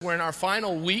We're in our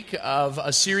final week of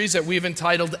a series that we've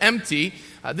entitled Empty.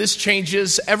 This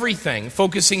changes everything,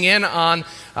 focusing in on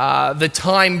the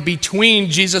time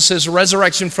between Jesus'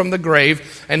 resurrection from the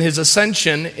grave and his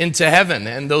ascension into heaven,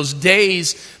 and those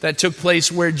days that took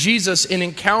place where Jesus, in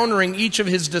encountering each of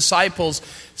his disciples,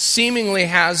 seemingly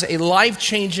has a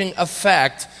life-changing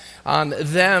effect on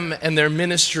them and their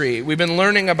ministry. We've been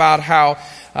learning about how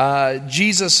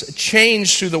Jesus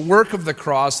changed through the work of the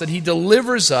cross, that he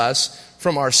delivers us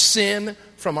from our sin,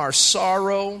 from our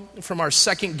sorrow, from our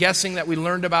second guessing that we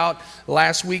learned about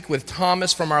last week with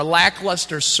Thomas, from our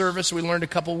lackluster service we learned a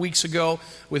couple weeks ago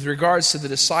with regards to the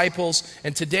disciples.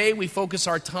 And today we focus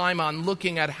our time on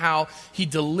looking at how he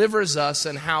delivers us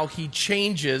and how he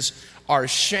changes our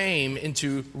shame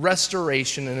into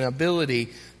restoration and ability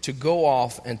to go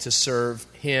off and to serve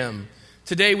him.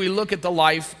 Today we look at the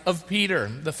life of Peter,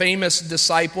 the famous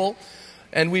disciple,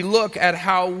 and we look at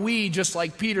how we, just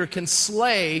like Peter, can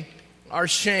slay our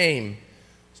shame.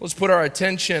 So let's put our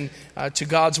attention to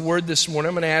God's Word this morning.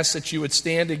 I'm going to ask that you would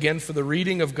stand again for the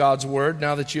reading of God's Word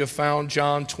now that you have found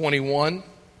John 21.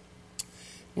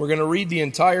 We're going to read the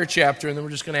entire chapter, and then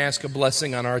we're just going to ask a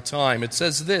blessing on our time. It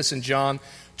says this in John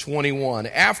 21.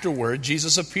 Afterward,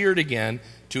 Jesus appeared again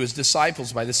to his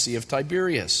disciples by the Sea of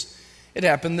Tiberias. It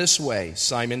happened this way.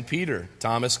 Simon Peter,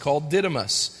 Thomas called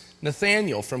Didymus,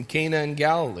 Nathanael from Cana in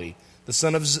Galilee, the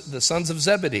sons of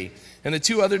Zebedee, and the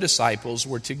two other disciples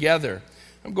were together.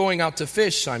 I'm going out to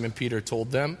fish, Simon Peter told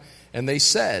them, and they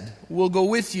said, we'll go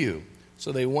with you.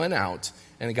 So they went out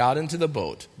and got into the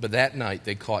boat, but that night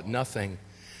they caught nothing.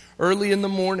 Early in the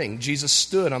morning, Jesus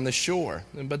stood on the shore,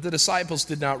 but the disciples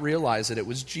did not realize that it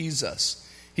was Jesus.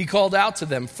 He called out to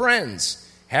them, friends,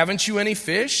 haven't you any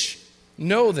fish?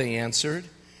 No, they answered.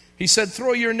 He said,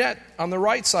 throw your net on the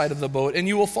right side of the boat and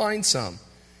you will find some.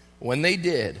 When they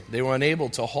did, they were unable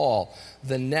to haul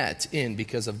the net in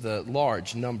because of the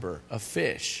large number of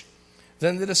fish.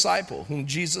 Then the disciple whom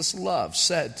Jesus loved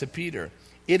said to Peter,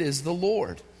 it is the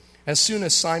Lord. As soon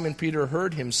as Simon Peter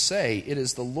heard him say, it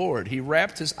is the Lord, he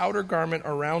wrapped his outer garment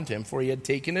around him, for he had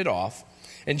taken it off,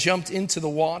 and jumped into the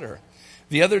water.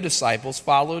 The other disciples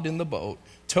followed in the boat,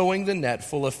 towing the net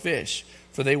full of fish,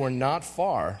 for they were not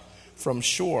far from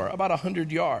shore, about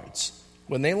 100 yards.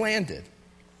 When they landed,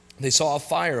 they saw a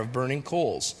fire of burning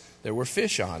coals. There were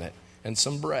fish on it and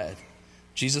some bread.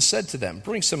 Jesus said to them,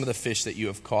 bring some of the fish that you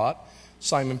have caught.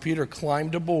 Simon Peter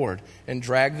climbed aboard and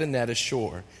dragged the net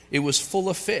ashore. It was full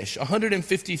of fish,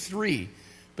 153,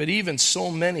 but even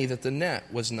so many that the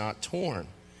net was not torn.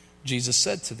 Jesus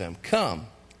said to them, come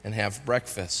and have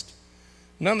breakfast.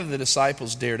 None of the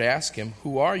disciples dared ask him,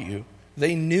 who are you?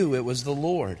 They knew it was the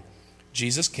Lord.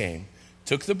 Jesus came,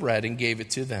 took the bread and gave it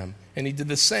to them, and he did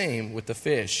the same with the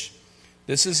fish.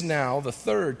 This is now the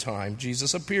third time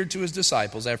Jesus appeared to his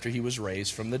disciples after he was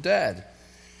raised from the dead.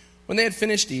 When they had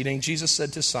finished eating, Jesus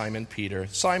said to Simon Peter,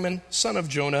 Simon, son of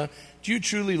Jonah, do you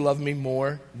truly love me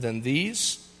more than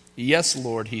these? Yes,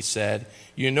 Lord, he said,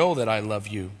 you know that I love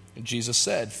you. And Jesus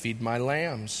said, feed my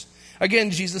lambs.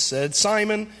 Again, Jesus said,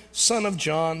 Simon, son of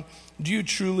John, do you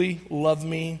truly love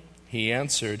me? He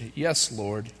answered, yes,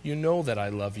 Lord, you know that I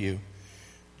love you.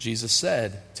 Jesus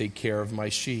said, take care of my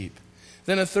sheep.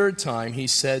 Then a third time he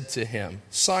said to him,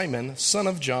 Simon, son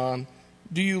of John,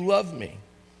 do you love me?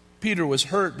 Peter was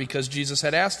hurt because Jesus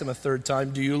had asked him a third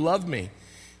time, do you love me?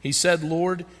 He said,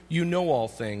 Lord, you know all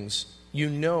things. You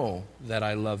know that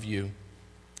I love you.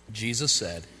 Jesus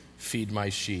said, feed my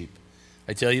sheep.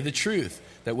 I tell you the truth,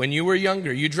 that when you were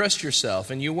younger, you dressed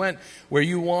yourself and you went where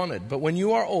you wanted. But when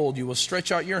you are old, you will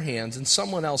stretch out your hands and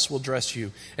someone else will dress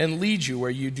you and lead you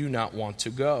where you do not want to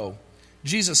go.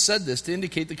 Jesus said this to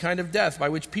indicate the kind of death by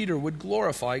which Peter would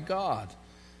glorify God.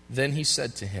 Then he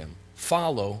said to him,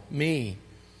 follow me.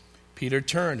 Peter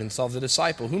turned and saw the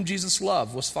disciple whom Jesus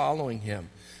loved was following him.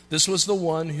 This was the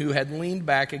one who had leaned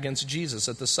back against Jesus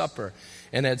at the supper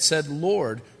and had said,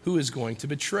 Lord, who is going to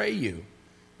betray you?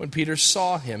 When Peter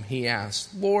saw him, he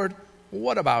asked, Lord,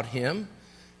 what about him?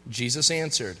 Jesus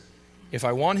answered, if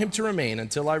I want him to remain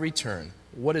until I return,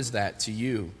 what is that to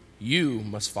you? You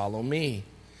must follow me.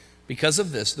 Because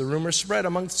of this, the rumor spread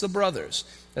amongst the brothers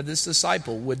that this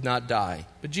disciple would not die.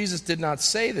 But Jesus did not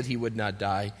say that he would not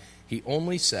die. He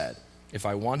only said, if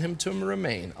I want him to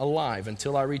remain alive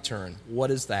until I return,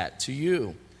 what is that to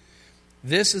you?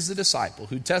 This is the disciple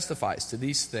who testifies to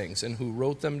these things and who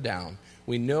wrote them down.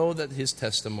 We know that his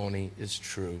testimony is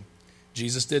true.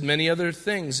 Jesus did many other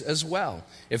things as well.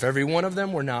 If every one of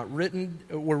them were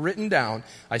written down,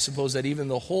 I suppose that even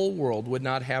the whole world would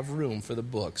not have room for the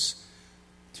books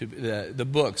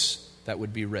that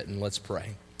would be written. Let's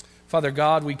pray. Father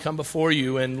God, we come before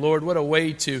you, and Lord, what a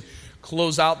way to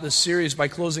close out this series by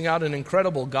closing out an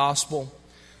incredible gospel,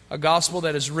 a gospel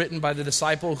that is written by the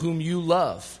disciple whom you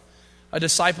love, a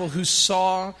disciple who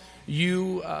saw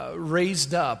you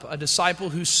raised up, a disciple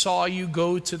who saw you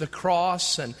go to the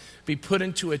cross and be put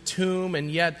into a tomb,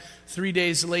 and yet 3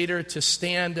 days later to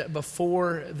stand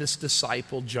before this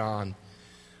disciple, John.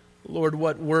 Lord,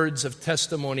 what words of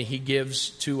testimony he gives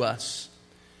to us.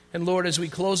 And Lord, as we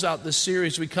close out this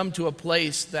series, we come to a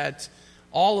place that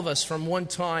all of us from one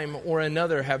time or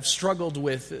another have struggled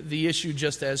with the issue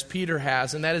just as Peter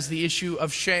has, and that is the issue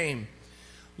of shame.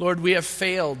 Lord, we have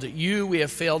failed you, we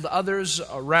have failed others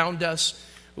around us,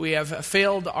 we have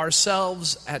failed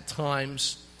ourselves at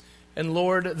times. And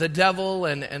Lord, the devil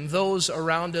and those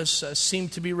around us seem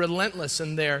to be relentless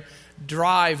in their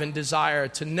drive and desire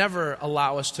to never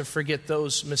allow us to forget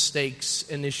those mistakes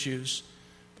and issues.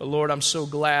 But Lord, I'm so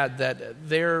glad that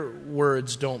their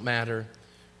words don't matter,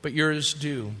 but yours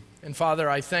do. And Father,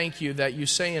 I thank you that you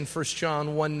say in 1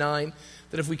 John 1:9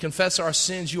 that if we confess our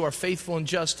sins, you are faithful and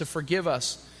just to forgive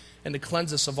us and to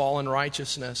cleanse us of all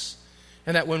unrighteousness.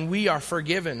 And that when we are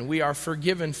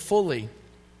forgiven fully,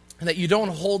 and that you don't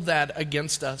hold that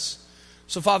against us.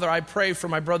 So Father, I pray for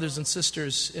my brothers and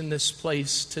sisters in this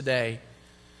place today.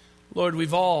 Lord,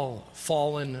 we've all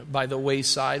fallen by the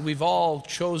wayside. We've all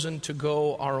chosen to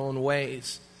go our own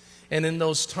ways. And in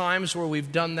those times where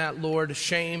we've done that, Lord,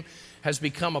 shame has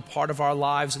become a part of our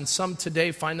lives. And some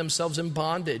today find themselves in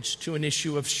bondage to an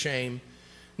issue of shame,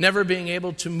 never being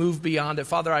able to move beyond it.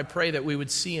 Father, I pray that we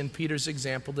would see in Peter's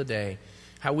example today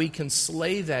how we can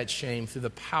slay that shame through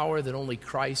the power that only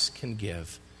Christ can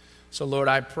give. So, Lord,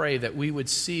 I pray that we would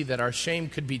see that our shame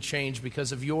could be changed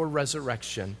because of your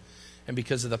resurrection and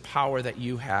because of the power that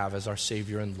you have as our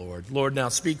Savior and Lord. Lord, now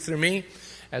speak through me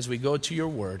as we go to your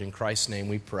word. In Christ's name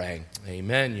we pray.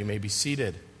 Amen. You may be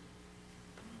seated.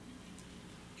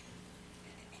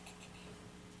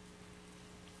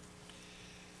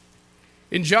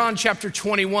 In John chapter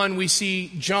 21, we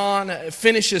see John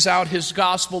finishes out his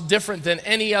gospel different than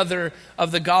any other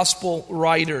of the gospel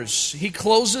writers. He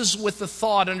closes with the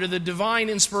thought, under the divine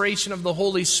inspiration of the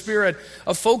Holy Spirit,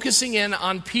 of focusing in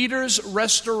on Peter's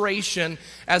restoration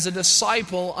as a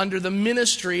disciple under the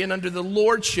ministry and under the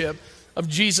lordship of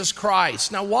Jesus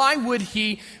Christ. Now, why would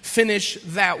he finish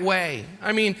that way?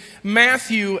 I mean,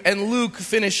 Matthew and Luke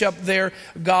finish up their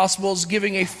gospels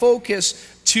giving a focus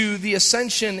to the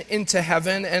ascension into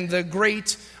heaven and the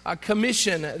great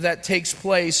commission that takes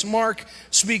place. Mark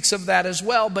speaks of that as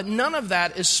well, but none of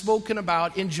that is spoken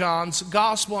about in John's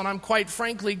gospel, and I'm quite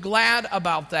frankly glad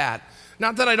about that.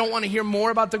 Not that I don't want to hear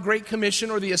more about the great commission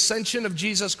or the ascension of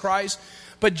Jesus Christ,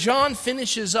 but John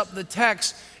finishes up the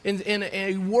text in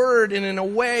a word and in a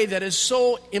way that is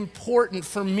so important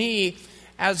for me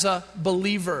as a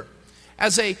believer.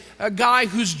 As a guy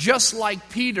who's just like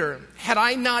Peter, had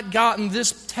I not gotten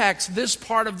this text, this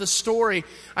part of the story,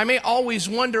 I may always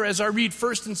wonder as I read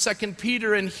 1st and 2nd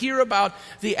Peter and hear about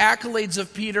the accolades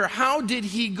of Peter, how did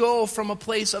he go from a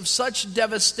place of such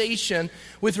devastation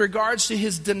with regards to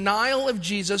his denial of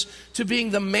Jesus to being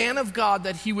the man of God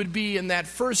that he would be in that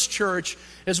first church,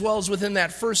 as well as within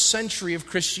that first century of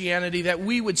Christianity, that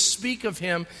we would speak of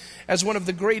him as one of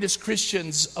the greatest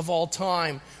Christians of all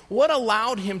time. What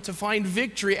allowed him to find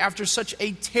victory after such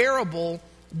a terrible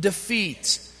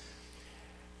defeat?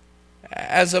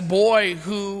 As a boy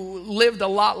who lived a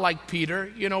lot like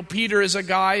Peter, Peter is a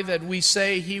guy that we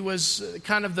say he was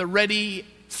kind of the ready,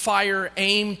 fire,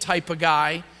 aim type of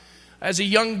guy. As a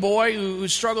young boy who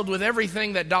struggled with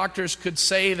everything that doctors could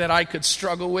say that I could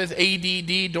struggle with,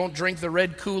 ADD, don't drink the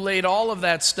red Kool-Aid, all of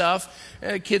that stuff.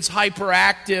 Kid's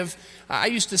hyperactive. I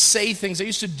used to say things, I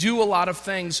used to do a lot of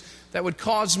things that would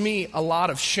cause me a lot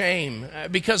of shame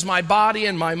because my body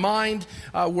and my mind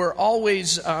were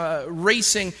always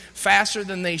racing faster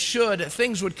than they should.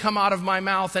 Things would come out of my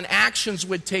mouth and actions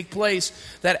would take place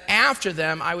that after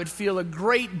them I would feel a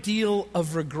great deal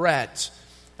of regret.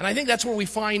 And I think that's where we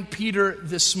find Peter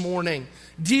this morning,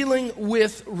 dealing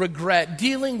with regret,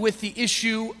 dealing with the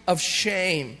issue of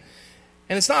shame.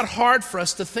 And it's not hard for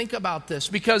us to think about this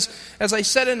because, as I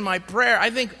said in my prayer, I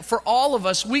think for all of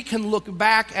us, we can look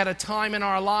back at a time in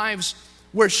our lives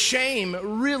where shame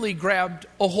really grabbed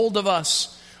a hold of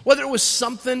us. Whether it was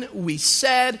something we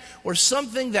said or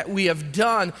something that we have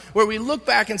done, where we look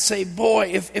back and say, boy,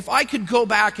 if I could go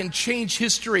back and change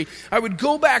history, I would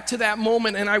go back to that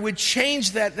moment and I would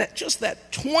change that just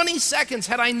that 20 seconds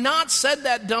had I not said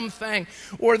that dumb thing,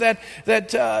 or that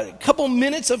couple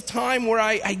minutes of time where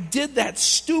I did that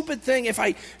stupid thing. If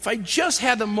I just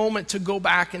had the moment to go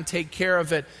back and take care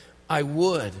of it, I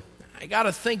would. I got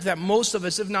to think that most of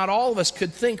us, if not all of us,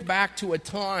 could think back to a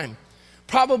time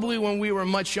Probably when we were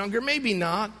much younger, maybe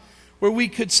not, where we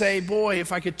could say, boy,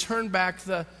 if I could turn back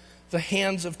the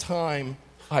hands of time,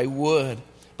 I would.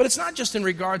 But it's not just in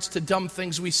regards to dumb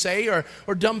things we say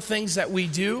or dumb things that we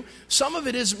do. Some of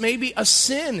it is maybe a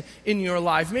sin in your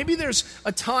life. Maybe there's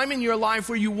a time in your life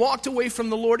where you walked away from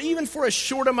the Lord, even for a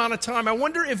short amount of time. I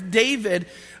wonder if David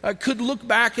could look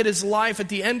back at his life at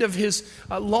the end of his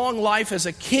long life as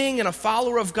a king and a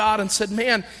follower of God and said,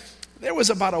 man, there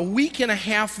was about a week and a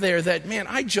half there that, man,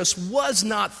 I just was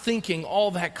not thinking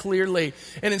all that clearly.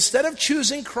 And instead of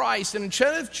choosing Christ and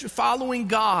instead of following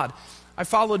God, I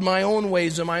followed my own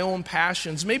ways and my own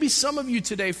passions. Maybe some of you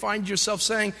today find yourself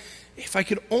saying, if I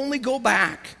could only go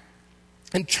back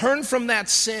and turn from that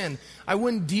sin, I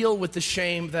wouldn't deal with the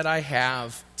shame that I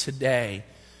have today.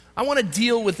 I want to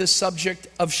deal with this subject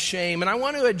of shame, and I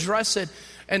want to address it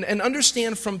and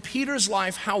understand from Peter's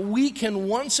life how we can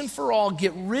once and for all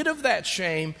get rid of that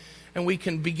shame and we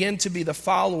can begin to be the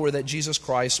follower that Jesus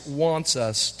Christ wants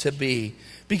us to be.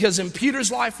 Because in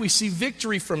Peter's life we see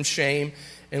victory from shame,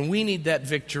 and we need that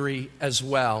victory as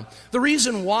well. The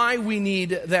reason why we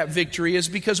need that victory is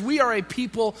because we are a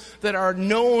people that are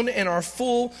known and are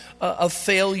full of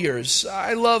failures.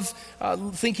 I love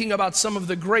thinking about some of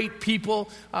the great people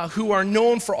who are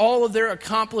known for all of their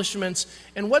accomplishments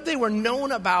and what they were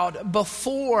known about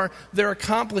before their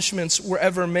accomplishments were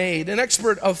ever made. An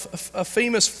expert of a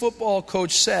famous football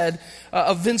coach said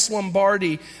of Vince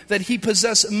Lombardi that he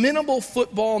possessed minimal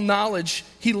football knowledge,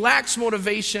 he lacks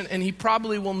motivation, and he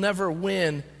probably will never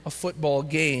win a football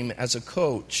game as a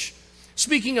coach.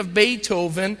 Speaking of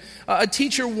Beethoven, a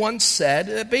teacher once said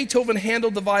that Beethoven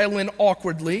handled the violin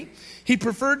awkwardly. He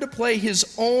preferred to play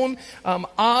his own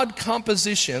odd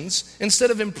compositions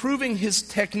instead of improving his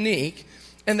technique,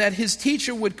 and that his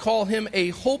teacher would call him a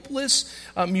hopeless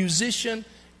musician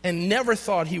and never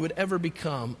thought he would ever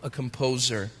become a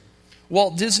composer.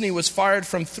 Walt Disney was fired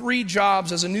from 3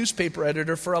 jobs as a newspaper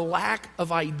editor for a lack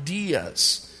of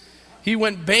ideas. He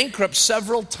went bankrupt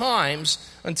several times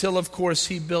until, of course,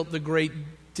 he built the great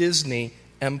Disney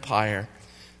empire.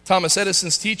 Thomas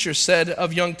Edison's teacher said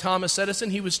of young Thomas Edison,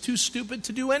 he was too stupid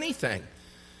to do anything.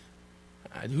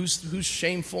 Who's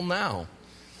shameful now?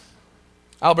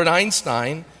 Albert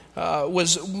Einstein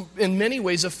was in many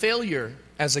ways a failure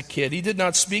as a kid. He did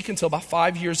not speak until about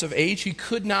 5 years of age. He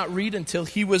could not read until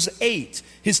he was 8.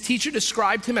 His teacher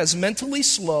described him as mentally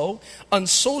slow,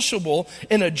 unsociable,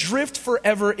 and adrift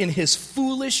forever in his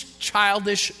foolish,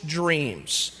 childish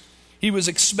dreams. He was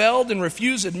expelled and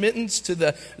refused admittance to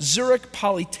the Zurich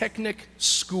Polytechnic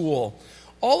School.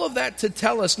 All of that to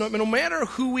tell us, no matter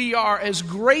who we are, as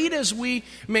great as we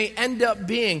may end up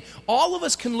being, all of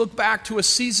us can look back to a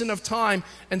season of time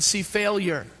and see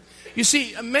failure. You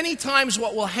see, many times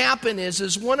what will happen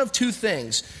is one of two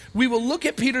things. We will look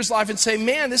at Peter's life and say,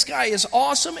 man, this guy is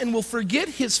awesome, and we'll forget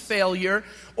his failure,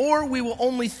 or we will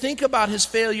only think about his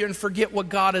failure and forget what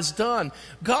God has done.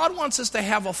 God wants us to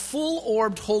have a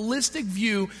full-orbed, holistic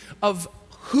view of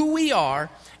who we are,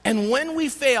 and when we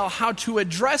fail, how to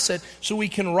address it so we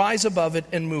can rise above it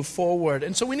and move forward.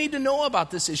 And so we need to know about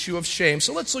this issue of shame.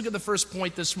 So let's look at the first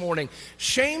point this morning.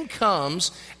 Shame comes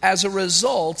as a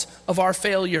result of our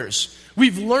failures.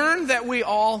 We've learned that we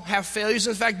all have failures.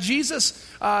 In fact,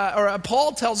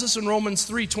 Paul tells us in Romans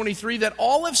 3:23 that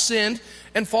all have sinned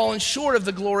and fallen short of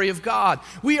the glory of God.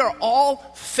 We are all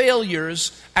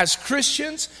failures as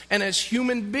Christians and as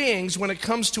human beings when it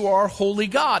comes to our holy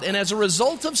God. And as a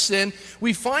result of sin,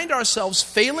 we find ourselves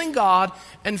failing God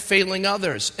and failing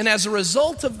others. And as a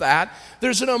result of that,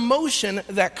 there's an emotion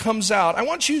that comes out. I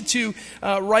want you to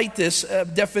write this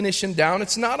definition down.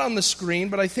 It's not on the screen,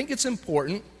 but I think it's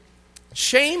important.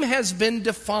 Shame has been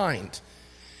defined.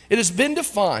 It has been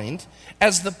defined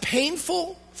as the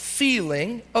painful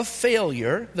feeling of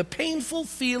failure,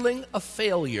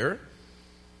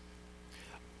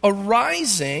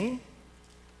 arising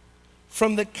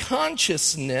from the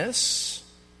consciousness,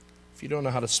 if you don't know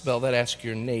how to spell that, ask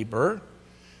your neighbor,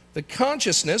 the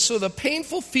consciousness, so the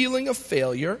painful feeling of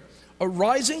failure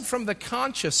arising from the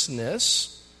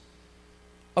consciousness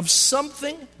of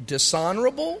something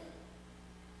dishonorable,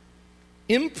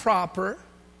 improper,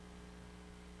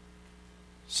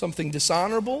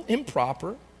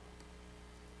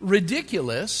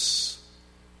 ridiculous,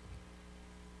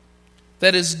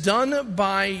 that is done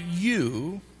by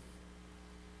you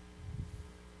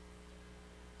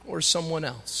or someone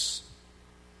else.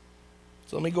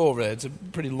 So let me go over that. It's a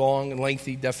pretty long and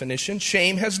lengthy definition.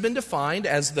 Shame has been defined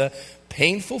as the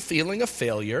painful feeling of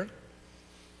failure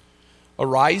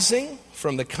arising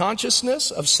from the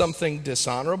consciousness of something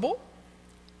dishonorable,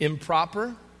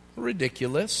 improper,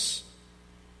 ridiculous,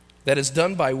 that is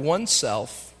done by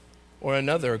oneself or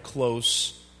another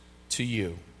close to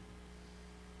you.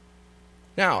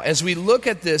 Now, as we look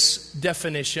at this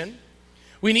definition,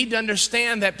 we need to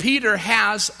understand that Peter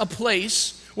has a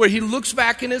place where he looks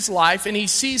back in his life and he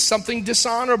sees something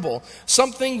dishonorable,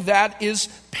 something that is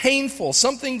painful,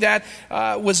 something that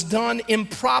was done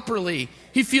improperly.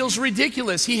 He feels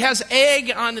ridiculous. He has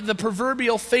egg on the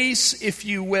proverbial face, if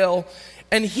you will,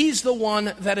 and he's the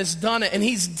one that has done it. And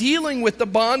he's dealing with the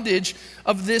bondage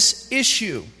of this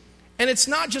issue. And it's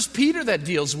not just Peter that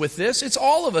deals with this, it's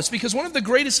all of us, because one of the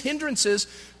greatest hindrances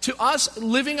to us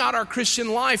living out our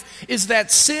Christian life is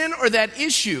that sin or that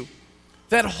issue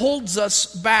that holds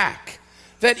us back.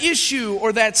 That issue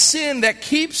or that sin that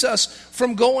keeps us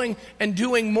from going and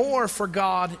doing more for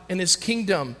God and His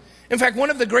kingdom. In fact, one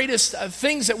of the greatest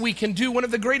things that we can do, one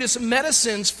of the greatest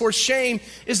medicines for shame,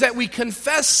 is that we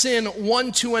confess sin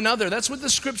one to another. That's what the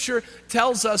Scripture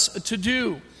tells us to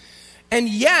do. And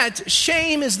yet,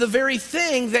 shame is the very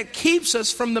thing that keeps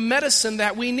us from the medicine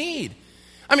that we need.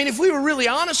 I mean, if we were really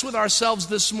honest with ourselves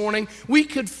this morning, we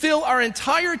could fill our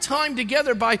entire time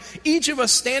together by each of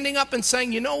us standing up and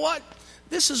saying, you know what?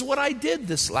 This is what I did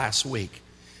this last week.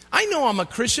 I know I'm a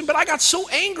Christian, but I got so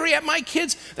angry at my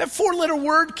kids that 4-letter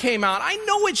word came out. I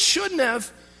know it shouldn't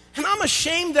have, and I'm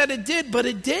ashamed that it did, but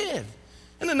it did.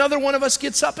 And another one of us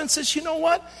gets up and says, you know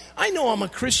what? I know I'm a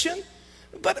Christian.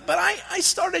 But I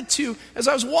started to, as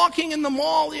I was walking in the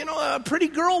mall, a pretty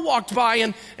girl walked by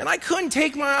and I couldn't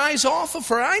take my eyes off of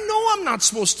her. I know I'm not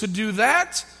supposed to do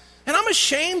that. And I'm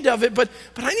ashamed of it, but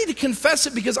I need to confess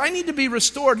it because I need to be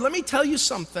restored. Let me tell you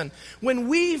something. When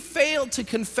we fail to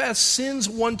confess sins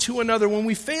one to another, when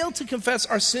we fail to confess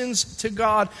our sins to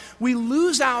God, we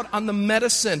lose out on the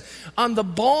medicine, on the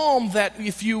balm that,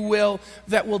 if you will,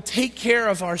 that will take care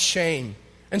of our shame.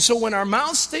 And so when our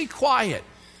mouths stay quiet,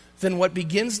 then what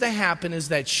begins to happen is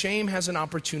that shame has an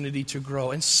opportunity to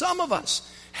grow. And some of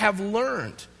us have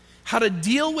learned how to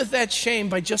deal with that shame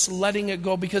by just letting it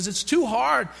go because it's too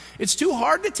hard. It's too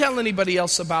hard to tell anybody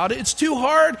else about it. It's too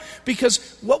hard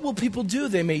because what will people do?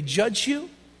 They may judge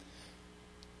you.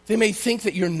 They may think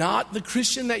that you're not the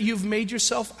Christian that you've made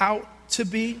yourself out to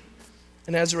be.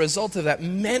 And as a result of that,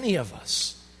 many of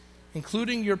us,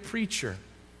 including your preacher,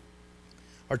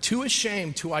 are too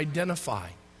ashamed to identify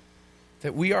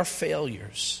that we are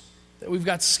failures, that we've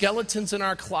got skeletons in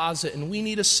our closet and we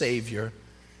need a Savior,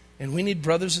 and we need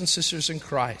brothers and sisters in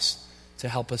Christ to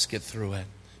help us get through it.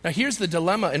 Now here's the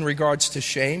dilemma in regards to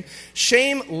shame.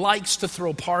 Shame likes to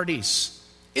throw parties.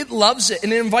 It loves it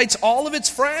and it invites all of its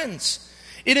friends.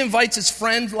 It invites its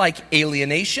friend like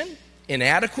alienation,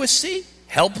 inadequacy,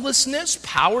 helplessness,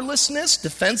 powerlessness,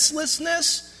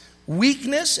 defenselessness,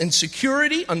 weakness,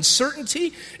 insecurity,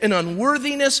 uncertainty, and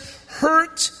unworthiness,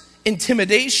 hurt,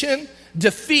 intimidation,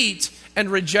 defeat, and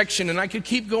rejection. And I could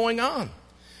keep going on.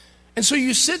 And so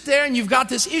you sit there and you've got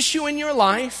this issue in your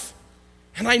life.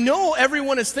 And I know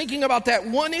everyone is thinking about that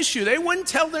one issue. They wouldn't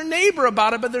tell their neighbor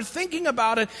about it, but they're thinking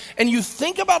about it. And you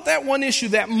think about that one issue,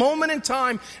 that moment in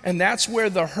time, and that's where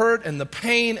the hurt and the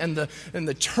pain and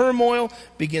the turmoil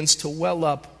begins to well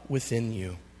up within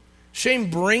you. Shame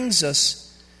brings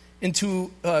us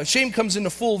into, shame comes into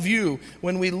full view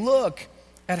when we look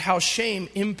at how shame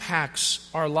impacts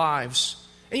our lives.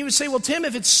 And you would say, well, Tim,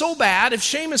 if it's so bad, if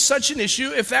shame is such an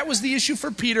issue, if that was the issue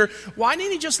for Peter, why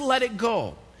didn't he just let it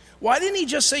go? Why didn't he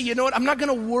just say, you know what, I'm not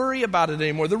going to worry about it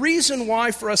anymore? The reason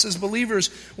why for us as believers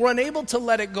we're unable to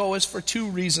let it go is for two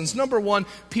reasons. Number one,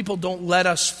 people don't let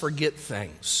us forget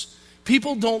things.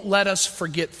 People don't let us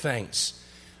forget things.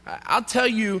 I'll tell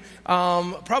you,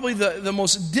 probably the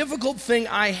most difficult thing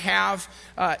I have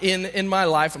in my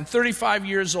life, I'm 35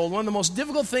 years old, one of the most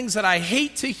difficult things that I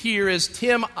hate to hear is,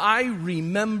 Tim, I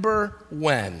remember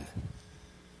when.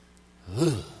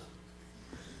 Ugh.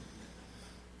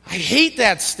 I hate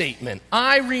that statement.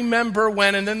 I remember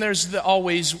when, and then there's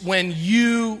always when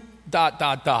you ...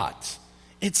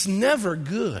 It's never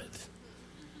good.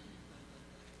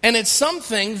 And it's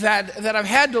something that I've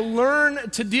had to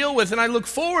learn to deal with. And I look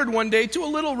forward one day to a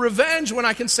little revenge when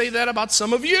I can say that about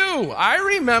some of you. I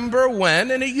remember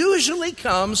when, and it usually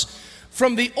comes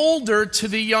from the older to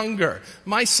the younger.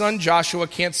 My son Joshua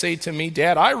can't say to me,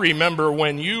 Dad, I remember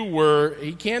when you were...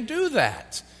 He can't do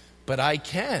that. But I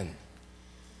can.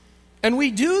 And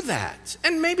we do that.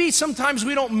 And maybe sometimes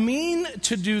we don't mean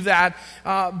to do that,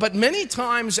 but many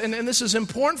times, and this is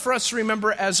important for us to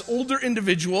remember as older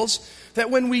individuals, that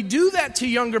when we do that to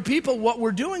younger people, what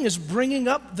we're doing is bringing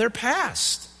up their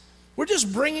past. We're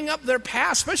just bringing up their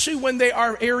past, especially when they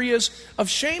are areas of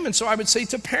shame. And so I would say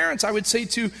to parents, I would say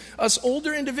to us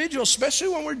older individuals, especially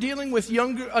when we're dealing with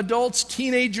younger adults,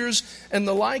 teenagers, and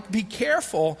the like, be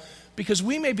careful, because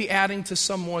we may be adding to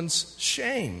someone's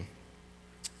shame.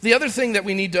 The other thing that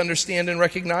we need to understand and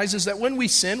recognize is that when we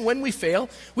sin, when we fail,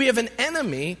 we have an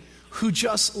enemy who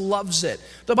just loves it.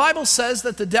 The Bible says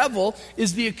that the devil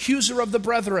is the accuser of the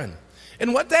brethren.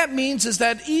 And what that means is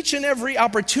that each and every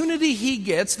opportunity he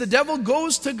gets, the devil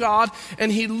goes to God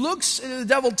and the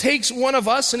devil takes one of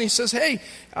us and he says, hey,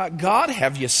 God,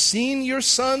 have you seen your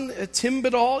son, Tim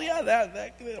Badal? Yeah,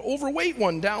 that overweight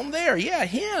one down there. Yeah,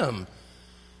 him.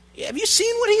 Have you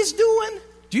seen what he's doing?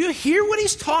 Do you hear what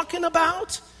he's talking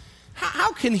about?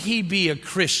 How can he be a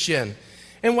Christian?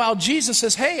 And while Jesus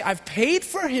says, hey, I've paid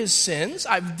for his sins,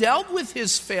 I've dealt with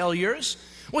his failures,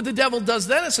 what the devil does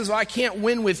then is says, well, I can't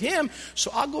win with him,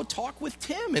 so I'll go talk with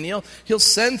Tim. And he'll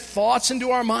send thoughts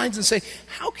into our minds and say,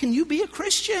 how can you be a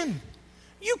Christian?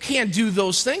 You can't do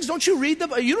those things. Don't you read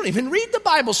you don't even read the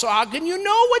Bible, so how can you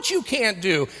know what you can't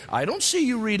do? I don't see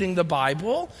you reading the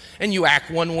Bible, and you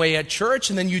act one way at church,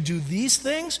 and then you do these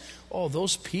things. Oh,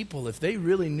 those people, if they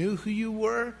really knew who you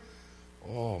were,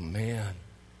 oh man,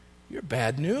 you're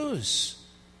bad news.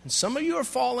 And some of you are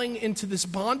falling into this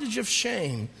bondage of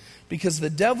shame because the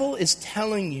devil is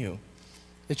telling you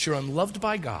that you're unloved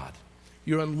by God,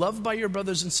 you're unloved by your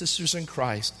brothers and sisters in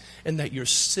Christ, and that your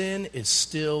sin is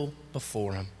still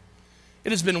before him.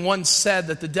 It has been once said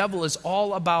that the devil is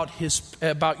all about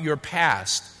your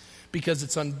past because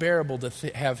it's unbearable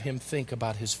to have him think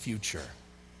about his future.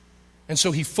 And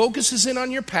so he focuses in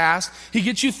on your past. He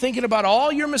gets you thinking about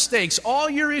all your mistakes, all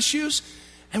your issues.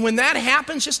 And when that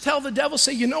happens, just tell the devil,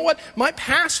 say, you know what? My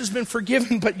past has been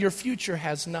forgiven, but your future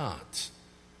has not.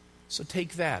 So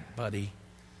take that, buddy.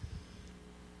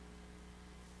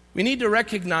 We need to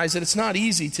recognize that it's not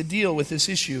easy to deal with this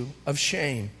issue of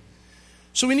shame.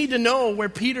 So we need to know where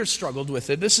Peter struggled with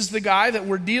it. This is the guy that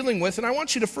we're dealing with. And I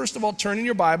want you to first of all turn in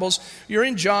your Bibles. You're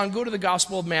in John. Go to the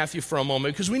Gospel of Matthew for a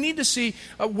moment because we need to see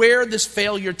where this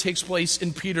failure takes place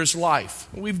in Peter's life.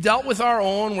 We've dealt with our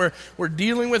own. We're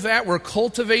dealing with that. We're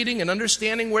cultivating and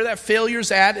understanding where that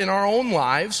failure's at in our own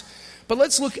lives. But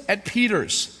let's look at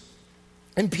Peter's.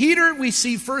 In Peter, we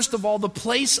see first of all the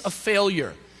place of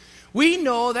failure. We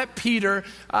know that Peter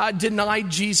denied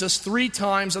Jesus 3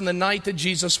 times on the night that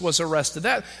Jesus was arrested.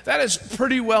 That is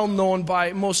pretty well known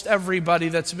by most everybody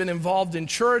that's been involved in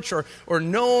church or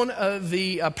known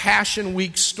the Passion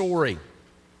Week story.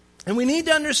 And we need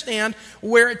to understand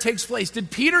where it takes place.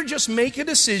 Did Peter just make a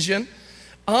decision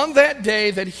on that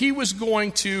day that he was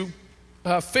going to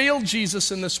fail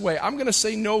Jesus in this way? I'm going to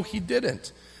say no, he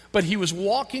didn't. But he was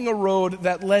walking a road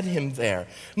that led him there.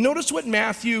 Notice what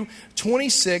Matthew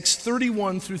 26,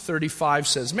 31 through 35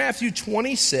 says. Matthew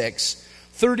 26,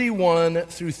 31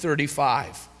 through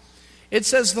 35. It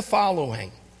says the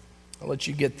following. I'll let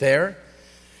you get there.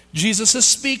 Jesus is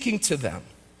speaking to them.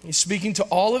 He's speaking to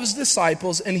all of his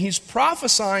disciples, and he's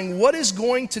prophesying what is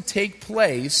going to take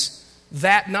place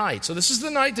that night. So this is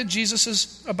the night that Jesus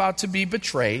is about to be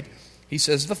betrayed. He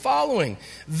says the following,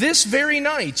 this very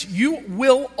night you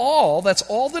will all, that's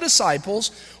all the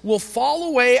disciples, will fall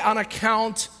away on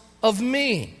account of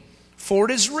me. For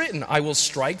it is written, I will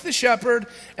strike the shepherd,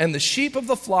 and the sheep of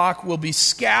the flock will be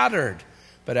scattered.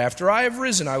 But after I have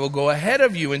risen, I will go ahead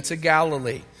of you into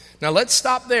Galilee. Now let's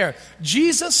stop there.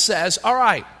 Jesus says, all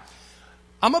right,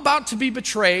 I'm about to be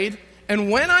betrayed,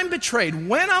 and when I'm betrayed,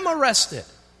 when I'm arrested,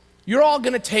 you're all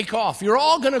going to take off. You're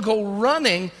all going to go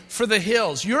running for the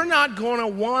hills. You're not going to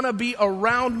want to be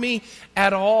around me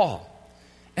at all.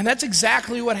 And that's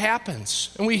exactly what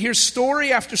happens. And we hear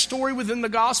story after story within the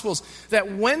Gospels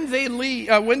that when they leave,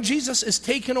 when Jesus is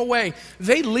taken away,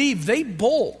 they leave, they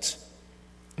bolt.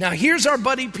 Now here's our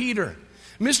buddy Peter.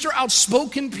 Mr.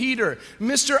 Outspoken Peter.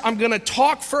 Mr. I'm going to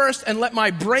talk first and let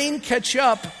my brain catch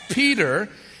up, Peter.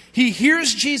 He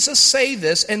hears Jesus say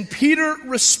this, and Peter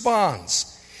responds,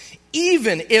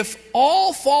 even if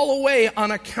all fall away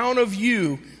on account of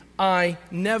you, I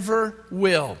never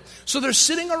will. So they're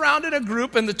sitting around in a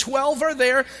group, and the 12 are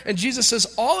there, and Jesus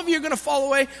says, all of you are going to fall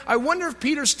away. I wonder if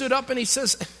Peter stood up and he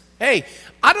says, hey,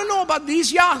 I don't know about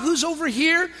these yahoos over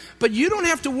here, but you don't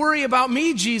have to worry about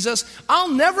me, Jesus.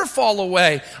 I'll never fall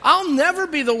away. I'll never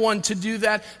be the one to do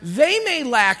that. They may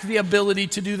lack the ability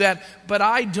to do that, but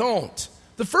I don't.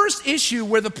 The first issue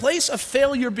where the place of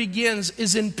failure begins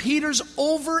is in Peter's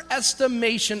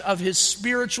overestimation of his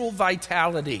spiritual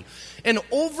vitality, an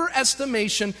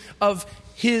overestimation of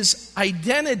his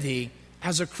identity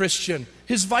as a Christian,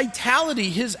 his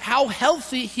vitality, how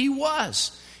healthy he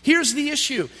was. Here's the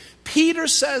issue. Peter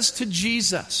says to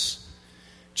Jesus,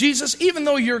 Jesus, even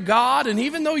though you're God and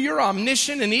even though you're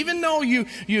omniscient and even though you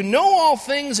know all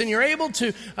things and you're able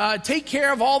to take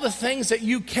care of all the things that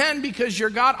you can because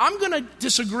you're God, I'm going to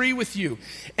disagree with you.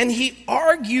 And he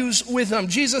argues with them.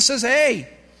 Jesus says, hey,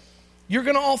 you're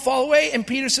going to all fall away. And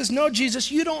Peter says, no,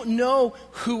 Jesus, you don't know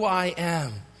who I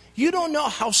am. You don't know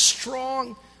how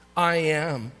strong I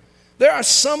am. There are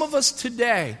some of us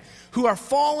today who are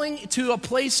falling to a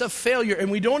place of failure,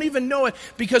 and we don't even know it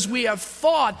because we have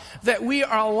thought that we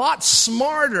are a lot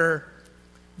smarter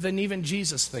than even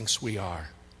Jesus thinks we are.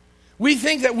 We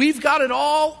think that we've got it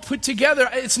all put together.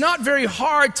 It's not very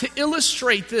hard to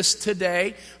illustrate this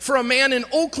today for a man in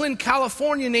Oakland,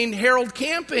 California named Harold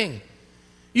Camping.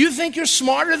 You think you're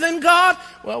smarter than God?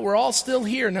 Well, we're all still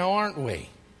here now, aren't we?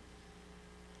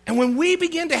 And when we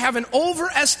begin to have an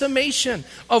overestimation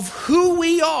of who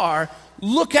we are,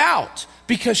 look out,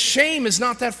 because shame is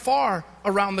not that far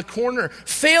around the corner.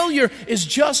 Failure is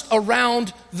just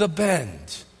around the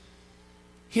bend.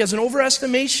 He has an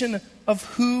overestimation of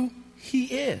who he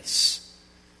is.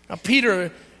 Now,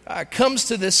 Peter comes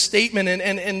to this statement,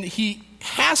 and he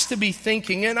has to be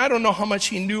thinking, and I don't know how much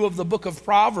he knew of the book of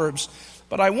Proverbs,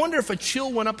 but I wonder if a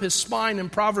chill went up his spine in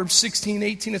Proverbs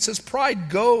 16:18. It says, pride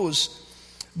goes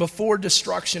before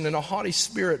destruction and a haughty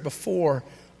spirit before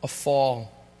a fall.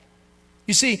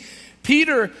 You see,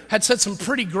 Peter had said some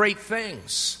pretty great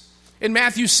things. In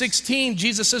Matthew 16,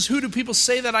 Jesus says, who do people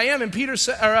say that I am? And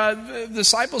the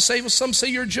disciples say, well, some say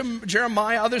you're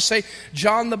Jeremiah, others say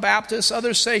John the Baptist,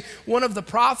 others say one of the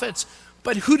prophets.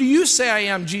 But who do you say I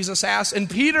am, Jesus asked. And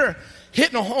Peter,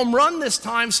 hitting a home run this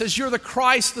time, says, you're the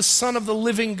Christ, the Son of the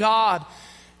living God.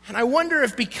 And I wonder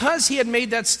if because he had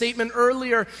made that statement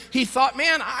earlier, he thought,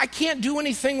 man, I can't do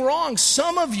anything wrong.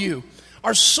 Some of you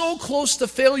are so close to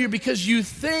failure because you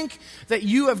think that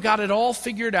you have got it all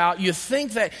figured out. You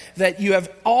think that you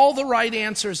have all the right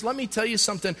answers. Let me tell you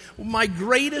something. My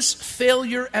greatest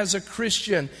failure as a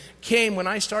Christian came when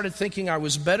I started thinking I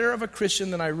was better of a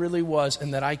Christian than I really was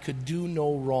and that I could do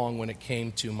no wrong when it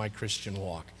came to my Christian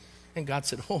walk. And God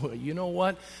said, oh, you know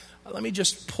what? Let me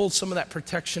just pull some of that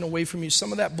protection away from you,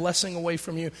 some of that blessing away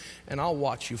from you, and I'll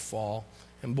watch you fall.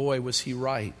 And boy, was he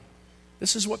right.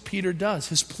 This is what Peter does.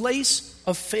 His place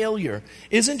of failure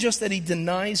isn't just that he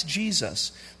denies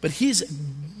Jesus, but he's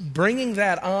bringing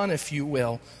that on, if you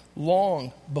will,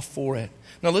 long before it.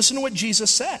 Now listen to what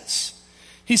Jesus says.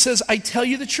 He says, I tell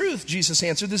you the truth, Jesus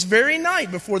answered, this very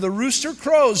night before the rooster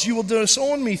crows, you will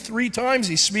disown me 3 times.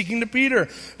 He's speaking to Peter.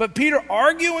 But Peter,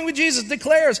 arguing with Jesus,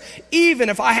 declares, even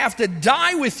if I have to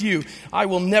die with you, I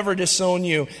will never disown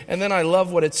you. And then I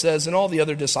love what it says, and all the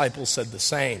other disciples said the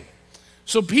same.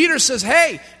 So Peter says,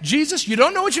 hey, Jesus, you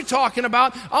don't know what you're talking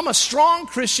about. I'm a strong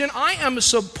Christian. I am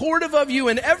supportive of you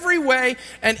in every way.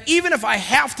 And even if I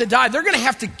have to die, they're going to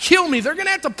have to kill me. They're going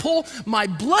to have to pull my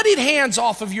bloodied hands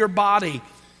off of your body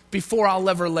before I'll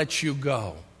ever let you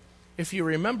go. If you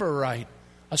remember right,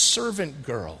 a servant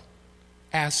girl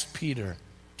asked Peter,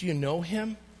 do you know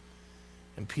him?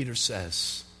 And Peter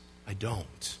says, I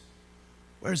don't.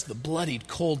 Where's the bloodied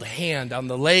cold hand on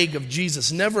the leg of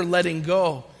Jesus, never letting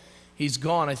go? He's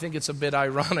gone. I think it's a bit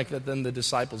ironic that then the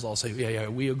disciples all say, yeah,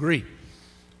 we agree.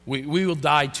 We will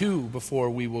die too before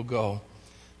we will go.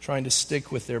 Trying to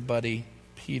stick with their buddy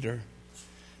Peter.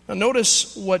 Now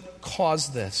notice what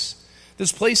caused this.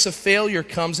 This place of failure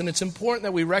comes, and it's important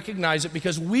that we recognize it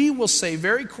because we will say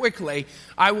very quickly,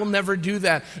 I will never do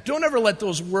that. Don't ever let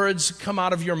those words come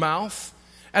out of your mouth.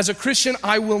 As a Christian,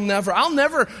 I'll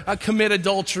never commit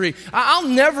adultery. I'll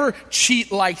never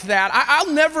cheat like that.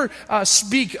 I'll never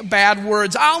speak bad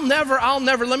words. I'll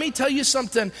never. Let me tell you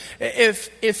something.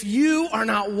 If you are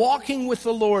not walking with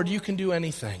the Lord, you can do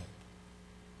anything.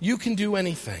 You can do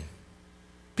anything.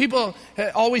 People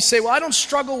always say, well, I don't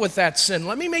struggle with that sin.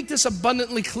 Let me make this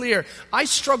abundantly clear. I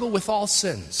struggle with all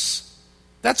sins.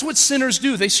 That's what sinners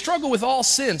do. They struggle with all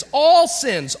sins. All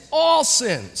sins. All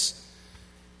sins.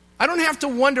 I don't have to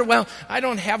wonder, well, I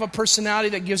don't have a personality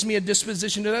that gives me a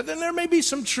disposition to that. Then there may be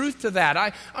some truth to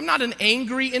that. I'm not an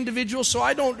angry individual, so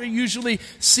I don't usually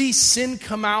see sin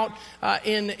come out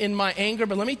in my anger.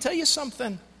 But let me tell you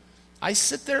something. I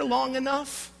sit there long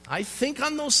enough. I think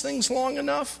on those things long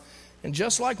enough. And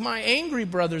just like my angry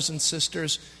brothers and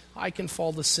sisters, I can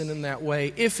fall to sin in that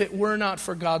way. If it were not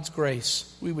for God's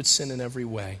grace, we would sin in every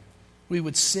way. We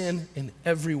would sin in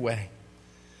every way.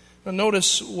 Now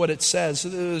notice what it says.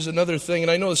 There's another thing, and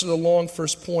I know this is a long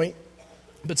first point,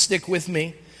 but stick with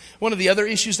me. One of the other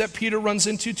issues that Peter runs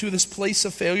into to this place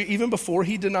of failure, even before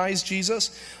he denies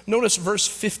Jesus, notice verse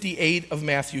 58 of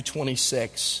Matthew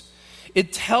 26.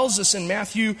 It tells us in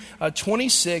Matthew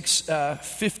 26,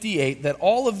 58, that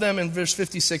all of them in verse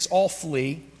 56 all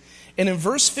flee. And in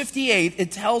verse 58,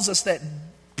 it tells us that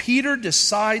Peter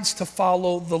decides to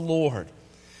follow the Lord.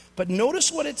 But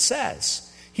notice what it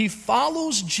says. He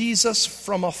follows Jesus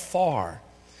from afar.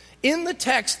 In the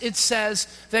text, it says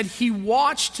that he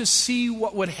watched to see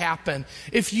what would happen.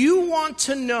 If you want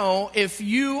to know if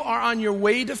you are on your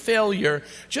way to failure,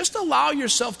 just allow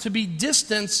yourself to be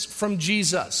distanced from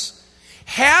Jesus.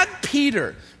 Had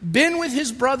Peter been with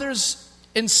his brothers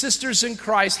and sisters in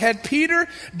Christ, had Peter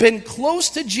been close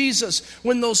to Jesus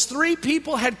when those three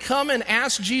people had come and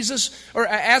asked Jesus, or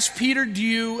asked Peter, do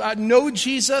you know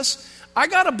Jesus? I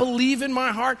got to believe in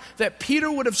my heart that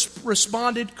Peter would have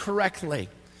responded correctly.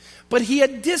 But he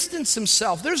had distanced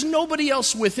himself. There's nobody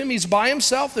else with him. He's by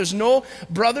himself. There's no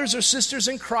brothers or sisters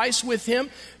in Christ with him.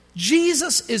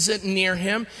 Jesus isn't near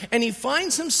him. And he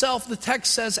finds himself, the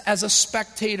text says, as a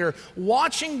spectator,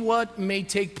 watching what may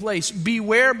take place.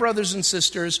 Beware, brothers and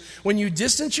sisters, when you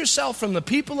distance yourself from the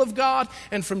people of God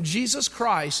and from Jesus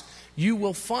Christ, you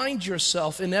will find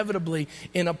yourself inevitably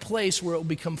in a place where it will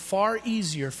become far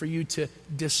easier for you to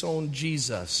disown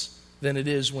Jesus than it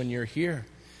is when you're here.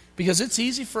 Because it's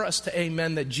easy for us to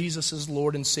amen that Jesus is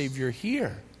Lord and Savior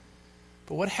here.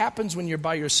 But what happens when you're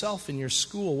by yourself in your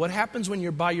school? What happens when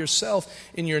you're by yourself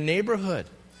in your neighborhood?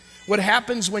 What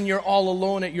happens when you're all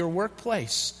alone at your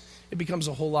workplace? It becomes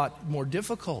a whole lot more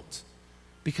difficult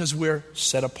because we're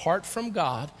set apart from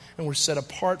God and we're set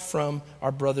apart from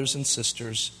our brothers and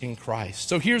sisters in Christ.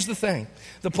 So here's the thing.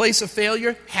 The place of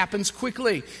failure happens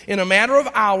quickly. In a matter of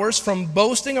hours, from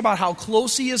boasting about how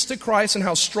close he is to Christ and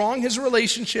how strong his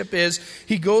relationship is,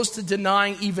 he goes to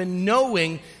denying even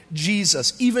knowing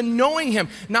Jesus, even knowing him,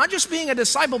 not just being a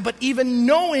disciple, but even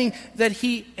knowing that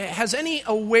he has any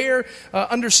aware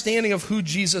understanding of who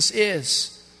Jesus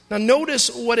is. Now notice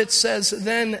what it says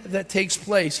then that takes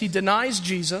place. He denies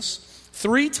Jesus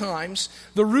 3 times.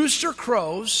 The rooster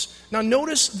crows. Now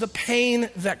notice the pain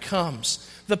that comes,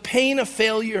 the pain of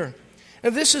failure.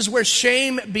 And this is where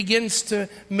shame begins to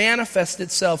manifest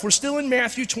itself. We're still in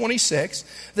Matthew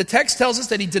 26. The text tells us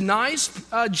that he denies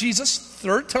Jesus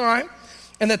 3rd time,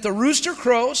 and that the rooster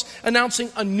crows, announcing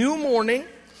a new morning.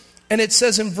 And it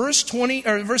says in verse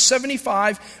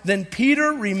 75, then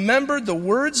Peter remembered the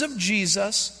words of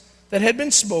Jesus that had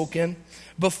been spoken,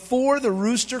 before the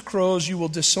rooster crows, you will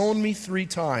disown me 3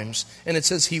 times. And it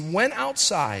says he went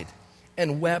outside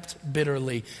and wept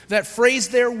bitterly. That phrase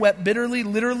there, wept bitterly,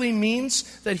 literally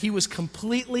means that he was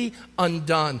completely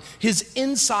undone. His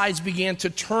insides began to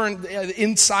turn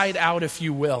inside out, if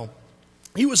you will.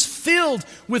 He was filled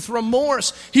with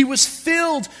remorse. He was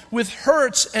filled with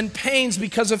hurts and pains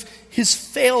because of his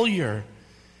failure.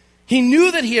 He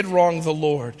knew that he had wronged the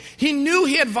Lord. He knew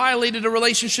he had violated a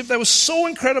relationship that was so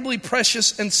incredibly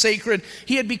precious and sacred.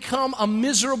 He had become a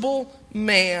miserable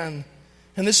man.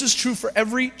 And this is true for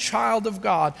every child of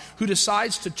God who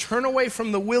decides to turn away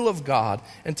from the will of God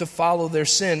and to follow their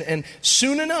sin. And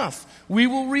soon enough, we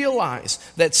will realize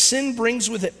that sin brings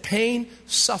with it pain,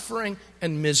 suffering,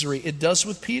 and misery. It does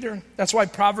with Peter. That's why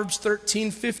Proverbs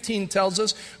 13:15 tells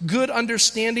us, good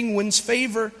understanding wins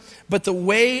favor, but the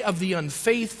way of the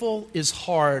unfaithful is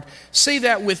hard. Say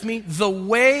that with me. The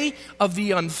way of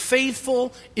the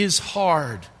unfaithful is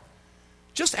hard.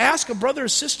 Just ask a brother or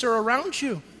sister around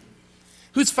you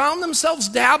who's found themselves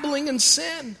dabbling in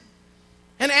sin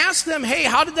and ask them, hey,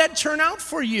 how did that turn out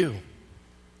for you?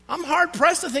 I'm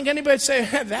hard-pressed to think anybody would say,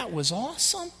 hey, that was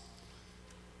awesome.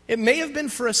 It may have been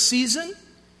for a season.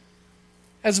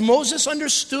 As Moses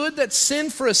understood that sin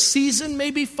for a season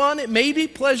may be fun, it may be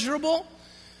pleasurable.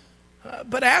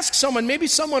 But ask someone, maybe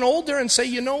someone older, and say,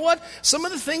 you know what? Some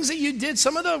of the things that you did,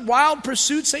 some of the wild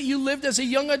pursuits that you lived as a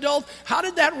young adult, how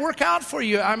did that work out for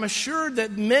you? I'm assured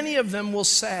that many of them will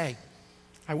say,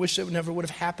 I wish it never would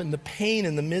have happened, the pain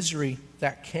and the misery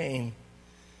that came.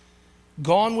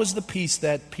 Gone was the peace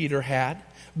that Peter had.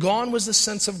 Gone was the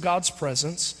sense of God's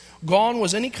presence. Gone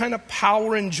was any kind of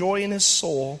power and joy in his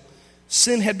soul.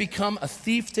 Sin had become a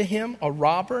thief to him, a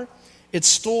robber. It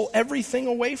stole everything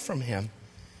away from him.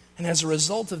 And as a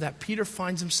result of that, Peter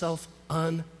finds himself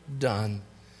undone.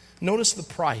 Notice the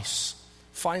price.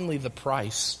 Finally, the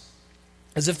price.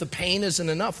 As if the pain isn't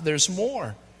enough, there's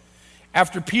more.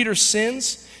 After Peter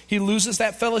sins, he loses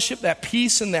that fellowship, that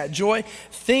peace, and that joy.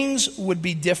 Things would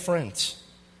be different.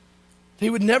 They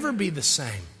would never be the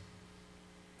same.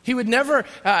 He would never,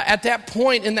 at that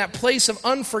point, in that place of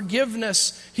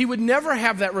unforgiveness, he would never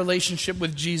have that relationship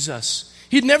with Jesus.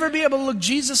 He'd never be able to look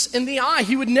Jesus in the eye.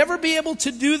 He would never be able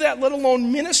to do that, let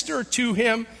alone minister to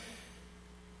him.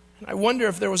 And I wonder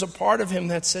if there was a part of him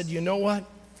that said, you know what?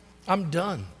 I'm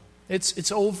done.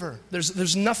 It's over.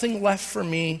 There's nothing left for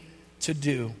me to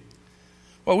do.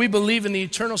 Well, we believe in the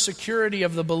eternal security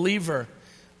of the believer.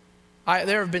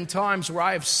 There have been times where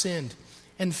I have sinned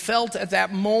and felt at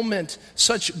that moment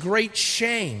such great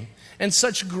shame and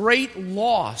such great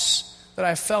loss that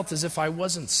I felt as if I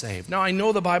wasn't saved. Now, I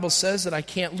know the Bible says that I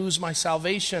can't lose my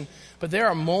salvation, but there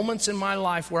are moments in my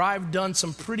life where I've done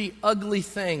some pretty ugly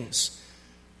things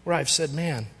where I've said,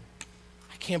 man,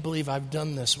 I can't believe I've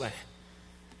done this way.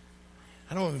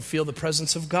 I don't even feel the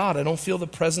presence of God. I don't feel the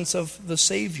presence of the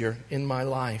Savior in my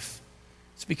life.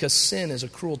 It's because sin is a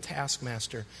cruel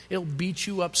taskmaster. It'll beat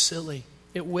you up silly.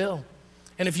 It will.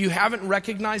 And if you haven't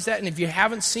recognized that, and if you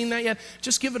haven't seen that yet,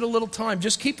 just give it a little time.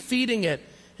 Just keep feeding it,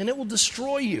 and it will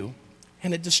destroy you.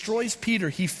 And it destroys Peter.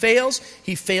 He fails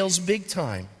big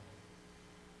time.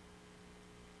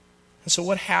 And so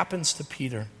what happens to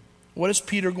Peter? What is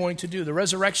Peter going to do? The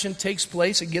resurrection takes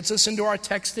place. It gets us into our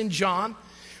text in John.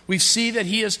 We see that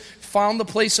he has found the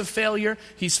place of failure.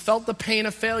 He's felt the pain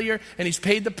of failure, and he's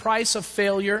paid the price of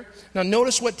failure. Now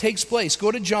notice what takes place.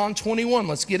 Go to John 21.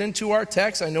 Let's get into our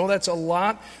text. I know that's a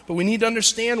lot, but we need to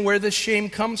understand where this shame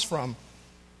comes from.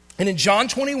 And in John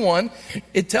 21,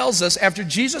 it tells us, after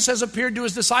Jesus has appeared to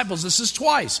his disciples, this is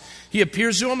twice. He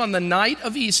appears to them on the night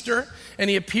of Easter,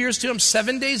 and he appears to them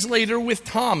 7 days later with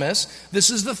Thomas. This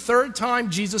is the third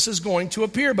time Jesus is going to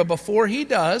appear. But before he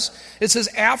does, it says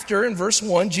after, in verse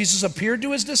 1, Jesus appeared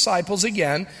to his disciples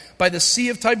again by the Sea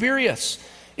of Tiberias.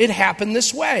 It happened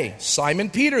this way.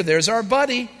 Simon Peter, there's our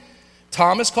buddy.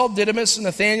 Thomas called Didymus, and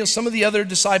Nathanael, some of the other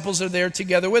disciples are there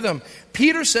together with him.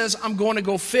 Peter says, I'm going to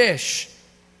go fish.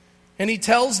 And he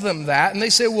tells them that, and they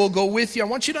say, we'll go with you. I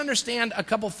want you to understand a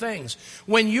couple things.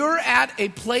 When you're at a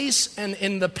place and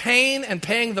in the pain and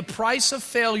paying the price of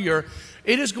failure,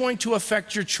 it is going to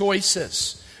affect your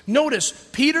choices. Notice,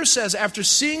 Peter says, after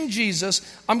seeing Jesus,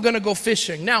 I'm going to go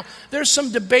fishing. Now, there's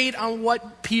some debate on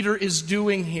what Peter is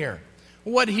doing here.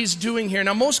 What he's doing here.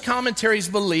 Now, most commentaries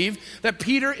believe that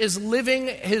Peter is living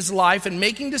his life and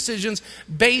making decisions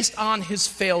based on his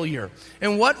failure.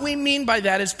 And what we mean by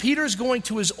that is Peter's going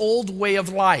to his old way of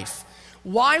life.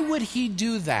 Why would he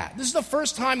do that? This is the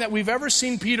first time that we've ever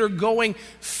seen Peter going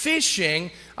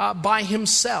fishing by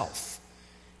himself.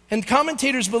 And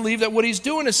commentators believe that what he's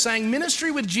doing is saying ministry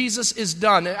with Jesus is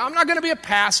done. I'm not going to be a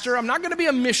pastor. I'm not going to be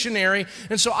a missionary.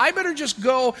 And so I better just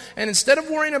go, and instead of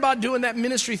worrying about doing that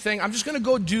ministry thing, I'm just going to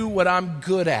go do what I'm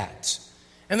good at.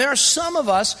 And there are some of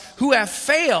us who have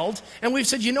failed, and we've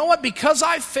said, you know what, because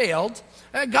I failed,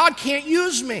 God can't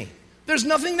use me. There's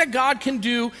nothing that God can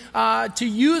do to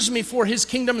use me for his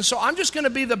kingdom. And so I'm just going to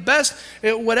be the best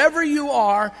at whatever you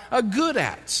are good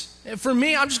at. For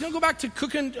me, I'm just going to go back to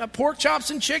cooking pork chops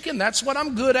and chicken. That's what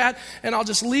I'm good at, and I'll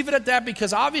just leave it at that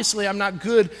because obviously I'm not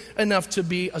good enough to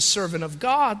be a servant of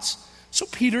God's. So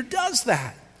Peter does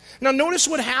that. Now notice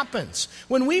what happens.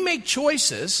 When we make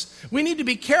choices, we need to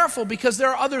be careful because there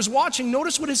are others watching.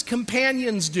 Notice what his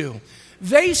companions do.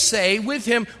 They say with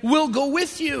him, we'll go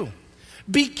with you.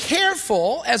 Be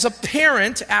careful as a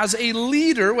parent, as a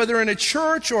leader, whether in a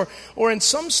church or in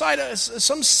some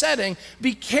setting,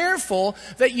 be careful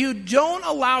that you don't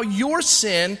allow your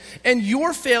sin and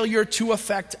your failure to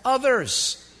affect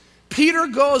others. Peter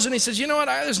goes and he says, you know what,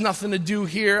 there's nothing to do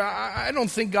here. I don't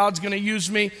think God's going to use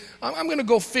me. I'm going to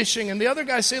go fishing. And the other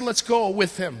guys say, let's go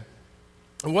with him.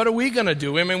 And what are we going to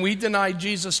do? I mean, we denied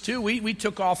Jesus too. We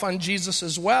took off on Jesus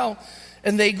as well.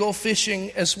 And they go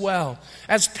fishing as well.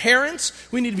 As parents,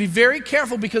 we need to be very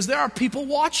careful because there are people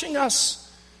watching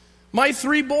us. My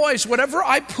 3 boys, whatever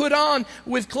I put on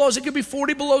with clothes, it could be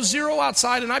 40 below zero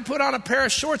outside, and I put on a pair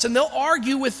of shorts, and they'll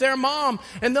argue with their mom,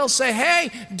 and they'll say,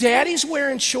 hey, Daddy's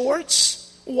wearing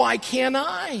shorts. Why can't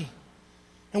I?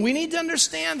 And we need to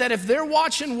understand that if they're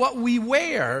watching what we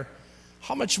wear,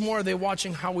 how much more are they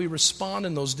watching how we respond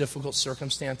in those difficult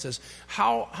circumstances?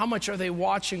 How much are they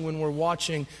watching when we're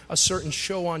watching a certain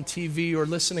show on TV or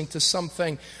listening to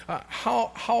something?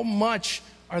 How much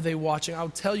are they watching? I'll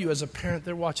tell you as a parent,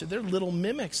 they're watching. They're little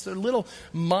mimics. They're little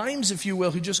mimes, if you will,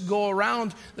 who just go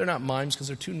around. They're not mimes because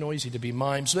they're too noisy to be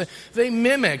mimes. They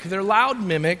mimic. They're loud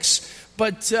mimics,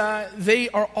 but they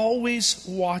are always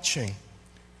watching.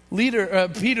 Peter,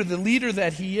 the leader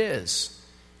that he is,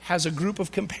 has a group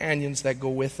of companions that go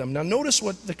with them. Now notice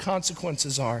what the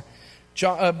consequences are.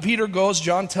 Peter goes,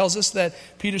 John tells us that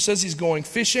Peter says he's going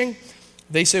fishing.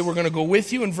 They say, we're going to go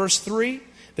with you in verse 3.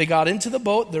 They got into the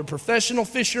boat, they're professional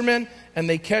fishermen, and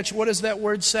they catch, what does that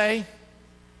word say?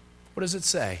 What does it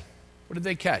say? What did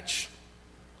they catch?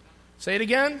 Say it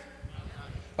again?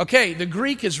 Okay, the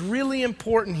Greek is really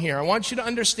important here. I want you to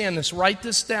understand this. Write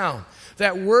this down.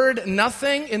 That word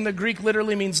nothing in the Greek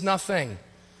literally means nothing.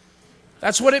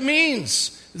 That's what it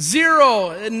means.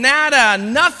 Zero, nada,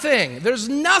 nothing. There's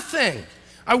nothing.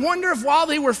 I wonder if while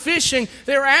they were fishing,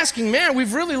 they were asking, man,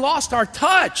 we've really lost our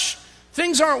touch.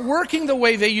 Things aren't working the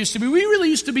way they used to be. We really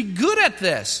used to be good at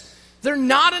this. They're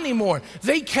not anymore.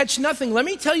 They catch nothing. Let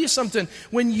me tell you something.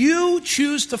 When you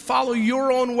choose to follow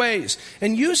your own ways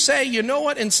and you say, you know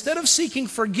what, instead of seeking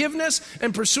forgiveness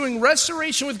and pursuing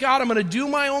restoration with God, I'm going to do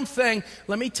my own thing.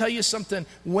 Let me tell you something.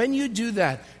 When you do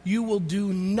that, you will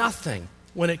do nothing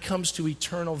when it comes to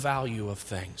eternal value of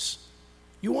things.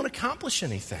 You won't accomplish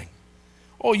anything.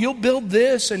 Oh, you'll build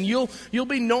this and you'll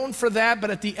be known for that,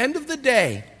 but at the end of the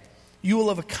day, you will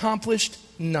have accomplished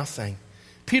nothing.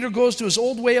 Peter goes to his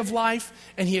old way of life,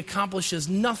 and he accomplishes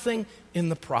nothing in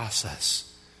the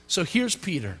process. So here's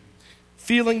Peter,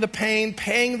 feeling the pain,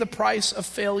 paying the price of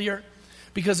failure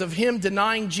because of him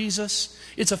denying Jesus.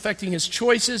 It's affecting his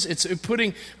choices. It's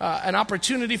putting an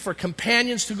opportunity for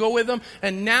companions to go with him.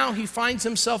 And now he finds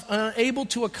himself unable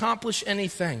to accomplish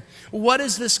anything. What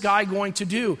is this guy going to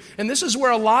do? And this is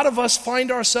where a lot of us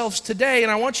find ourselves today. And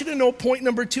I want you to know point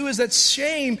number 2 is that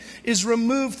shame is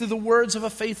removed through the words of a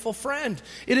faithful friend.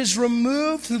 It is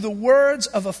removed through the words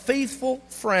of a faithful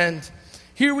friend.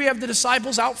 Here we have the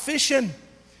disciples out fishing.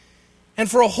 And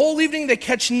for a whole evening they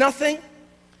catch nothing.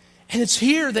 And it's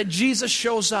here that Jesus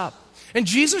shows up. And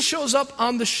Jesus shows up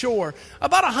on the shore.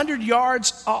 About 100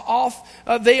 yards off,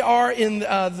 they are in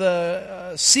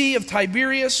the Sea of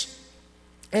Tiberias.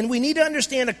 And we need to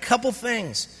understand a couple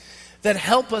things that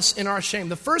help us in our shame.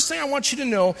 The first thing I want you to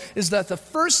know is that the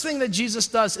first thing that Jesus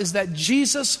does is that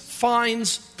Jesus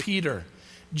finds Peter.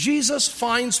 Jesus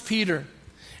finds Peter.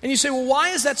 And you say, well, why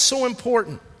is that so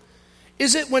important?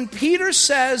 Is it when Peter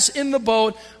says in the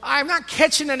boat, I'm not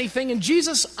catching anything, and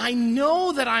Jesus, I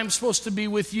know that I'm supposed to be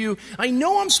with you. I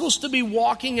know I'm supposed to be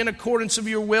walking in accordance of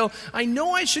your will. I know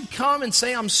I should come and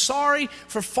say I'm sorry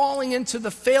for falling into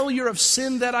the failure of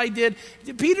sin that I did.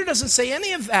 Peter doesn't say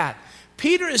any of that.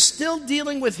 Peter is still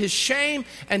dealing with his shame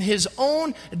and his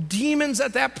own demons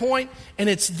at that point, and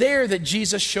it's there that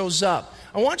Jesus shows up.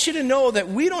 I want you to know that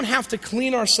we don't have to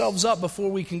clean ourselves up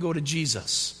before we can go to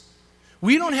Jesus.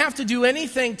 We don't have to do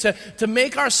anything to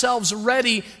make ourselves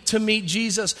ready to meet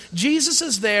Jesus. Jesus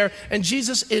is there, and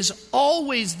Jesus is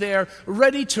always there,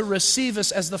 ready to receive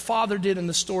us as the Father did in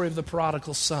the story of the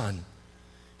prodigal son.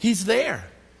 He's there.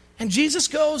 And Jesus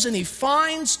goes and he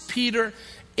finds Peter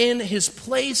in his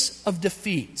place of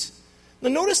defeat. Now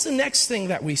notice the next thing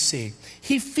that we see.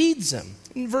 He feeds him.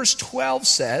 In verse 12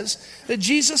 says that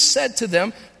Jesus said to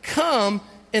them, come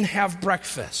and have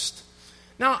breakfast.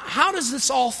 Now, how does this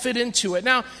all fit into it?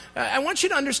 Now, I want you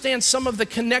to understand some of the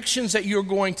connections that you're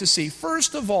going to see.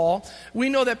 First of all, we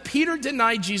know that Peter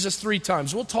denied Jesus 3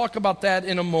 times. We'll talk about that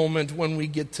in a moment when we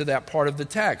get to that part of the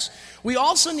text. We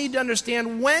also need to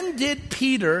understand, when did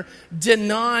Peter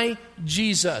deny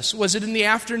Jesus? Was it in the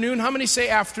afternoon? How many say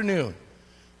afternoon?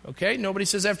 Okay, nobody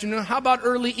says afternoon. How about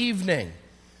early evening?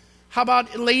 How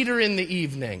about later in the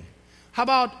evening? How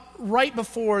about right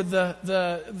before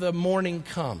the morning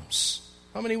comes?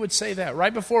 How many would say that?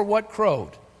 Right before what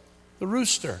crowed? The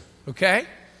rooster, okay?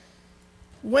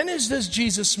 When does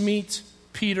Jesus meet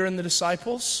Peter and the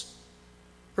disciples?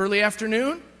 Early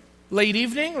afternoon? Late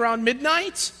evening? Around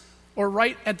midnight? Or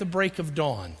right at the break of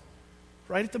dawn?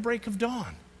 Right at the break of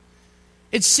dawn.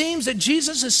 It seems that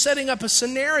Jesus is setting up a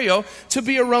scenario to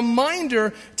be a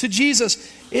reminder to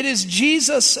Jesus. It is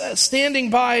Jesus standing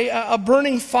by a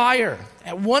burning fire.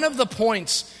 At one of the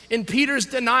points in Peter's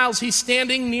denials, he's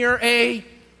standing near a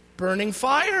burning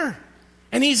fire.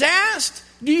 And he's asked,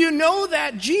 do you know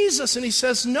that Jesus? And he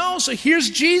says, no. So here's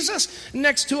Jesus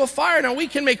next to a fire. Now, we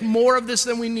can make more of this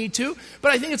than we need to,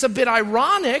 but I think it's a bit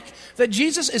ironic that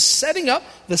Jesus is setting up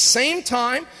the same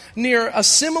time near a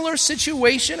similar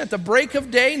situation at the break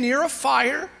of day near a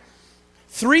fire.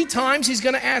 3 times he's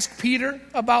going to ask Peter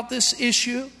about this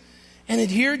issue. And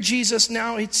here Jesus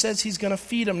now, it says he's going to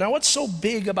feed him. Now, what's so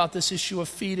big about this issue of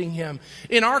feeding him?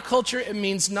 In our culture, it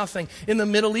means nothing. In the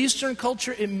Middle Eastern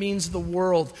culture, it means the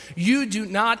world. You do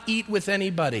not eat with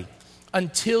anybody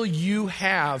until you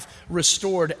have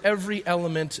restored every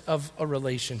element of a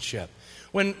relationship.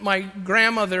 When my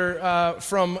grandmother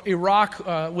from Iraq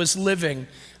was living,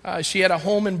 she had a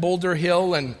home in Boulder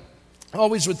Hill and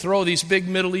always would throw these big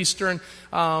Middle Eastern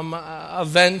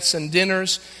events and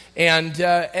dinners. And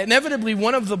inevitably,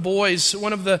 one of the boys,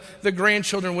 one of the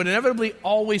grandchildren would inevitably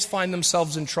always find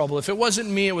themselves in trouble. If it wasn't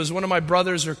me, it was one of my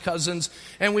brothers or cousins.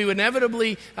 And we would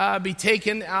inevitably be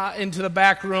taken into the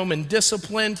back room and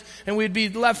disciplined. And we'd be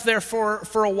left there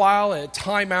for a while, at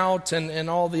timeout and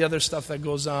all the other stuff that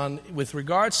goes on with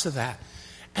regards to that.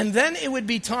 And then it would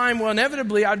be time, well,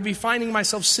 inevitably, I'd be finding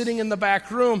myself sitting in the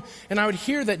back room, and I would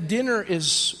hear that dinner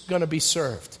is going to be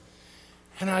served.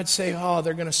 And I'd say, oh,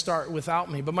 they're going to start without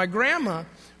me. But my grandma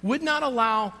would not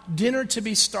allow dinner to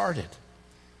be started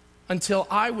until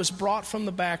I was brought from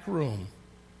the back room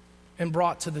and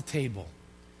brought to the table.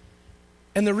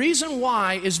 And the reason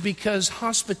why is because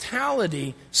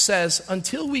hospitality says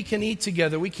until we can eat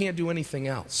together, we can't do anything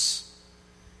else.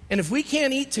 And if we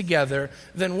can't eat together,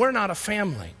 then we're not a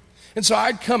family. And so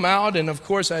I'd come out, and of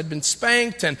course I'd been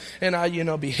spanked, and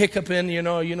I'd, be hiccuping, you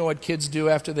know what kids do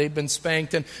after they've been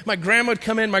spanked. And my grandma would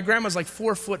come in. My grandma's like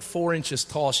 4'4"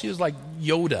 tall. She was like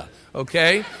Yoda,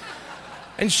 okay?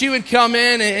 And she would come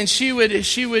in, and she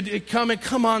would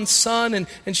come on, son,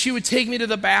 and she would take me to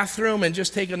the bathroom and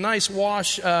just take a nice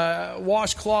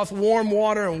washcloth, warm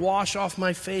water, and wash off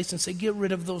my face and say, get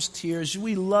rid of those tears.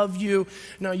 We love you.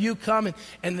 Now you come.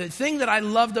 And the thing that I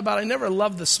loved about it, I never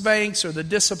loved the spanks or the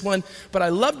discipline, but I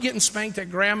loved getting spanked at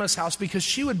Grandma's house because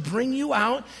she would bring you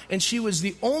out, and she was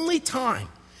the only time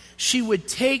she would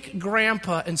take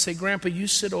Grandpa and say, Grandpa, you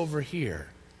sit over here.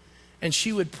 And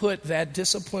she would put that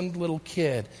disciplined little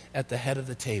kid at the head of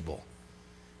the table.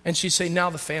 And she'd say, now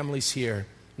the family's here.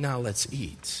 Now let's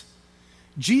eat.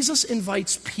 Jesus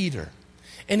invites Peter.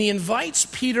 And he invites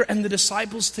Peter and the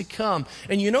disciples to come.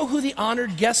 And you know who the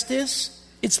honored guest is?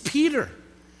 It's Peter.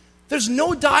 There's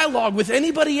no dialogue with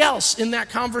anybody else in that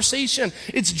conversation.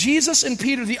 It's Jesus and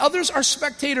Peter. The others are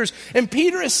spectators. And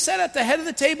Peter is set at the head of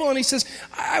the table, and he says,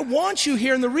 I want you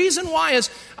here. And the reason why is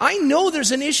I know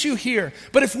there's an issue here.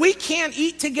 But if we can't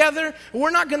eat together,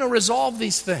 we're not going to resolve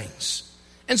these things.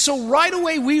 And so right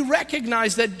away we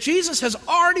recognize that Jesus has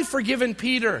already forgiven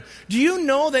Peter. Do you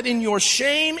know that in your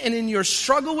shame and in your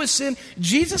struggle with sin,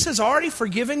 Jesus has already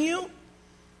forgiven you?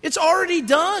 It's already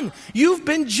done. You've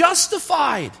been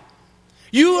justified.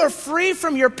 You are free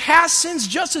from your past sins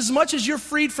just as much as you're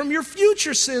freed from your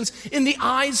future sins in the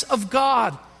eyes of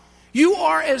God. You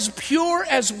are as pure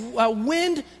as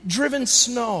wind-driven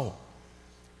snow.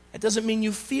 That doesn't mean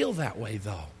you feel that way,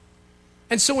 though.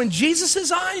 And so in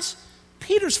Jesus' eyes,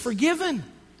 Peter's forgiven.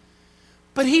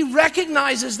 But he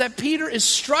recognizes that Peter is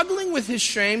struggling with his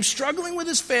shame, struggling with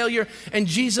his failure, and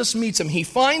Jesus meets him. He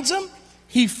finds him,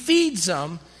 he feeds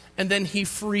him, and then he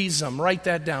frees him. Write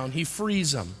that down. He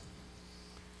frees him.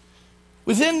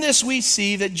 Within this, we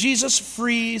see that Jesus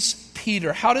frees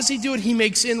Peter. How does he do it? He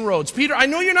makes inroads. Peter, I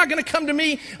know you're not going to come to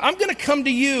me. I'm going to come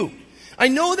to you. I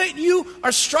know that you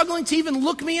are struggling to even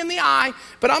look me in the eye,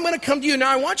 but I'm going to come to you.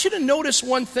 Now, I want you to notice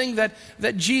one thing that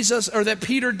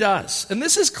Peter does. And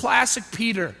this is classic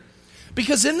Peter.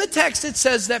 Because in the text, it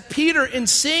says that Peter, in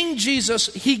seeing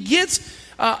Jesus, he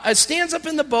stands up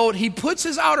in the boat, he puts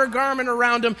his outer garment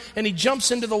around him, and he jumps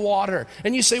into the water.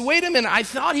 And you say, wait a minute, I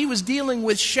thought he was dealing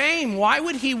with shame. Why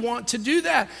would he want to do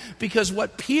that? Because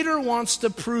what Peter wants to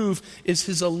prove is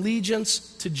his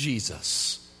allegiance to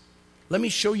Jesus. Let me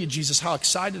show you, Jesus, how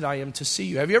excited I am to see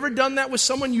you. Have you ever done that with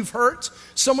someone you've hurt,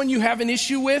 someone you have an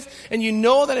issue with, and you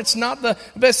know that it's not the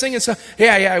best thing? It's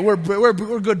we're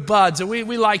good buds, and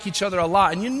we like each other a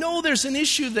lot, and you know there's an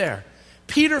issue there.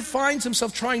 Peter finds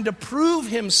himself trying to prove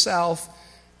himself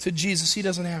to Jesus. He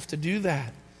doesn't have to do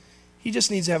that. He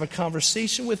just needs to have a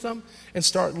conversation with them and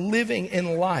start living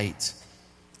in light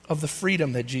of the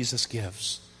freedom that Jesus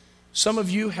gives. Some of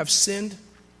you have sinned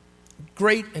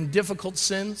great and difficult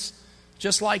sins,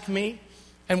 just like me,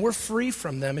 and we're free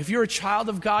from them. If you're a child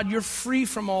of God, you're free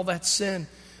from all that sin.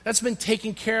 That's been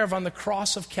taken care of on the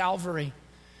cross of Calvary.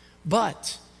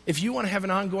 But if you want to have an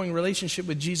ongoing relationship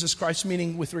with Jesus Christ,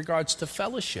 meaning with regards to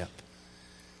fellowship,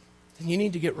 then you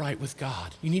need to get right with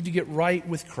God. You need to get right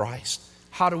with Christ.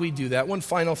 How do we do that? One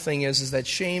final thing is that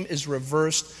shame is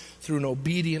reversed through an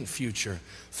obedient future.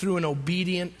 Through an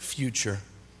obedient future.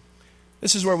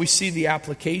 This is where we see the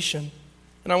application.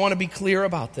 And I want to be clear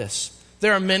about this.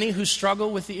 There are many who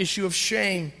struggle with the issue of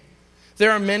shame.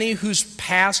 There are many whose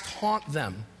past haunt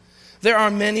them. There are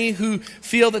many who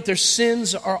feel that their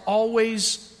sins are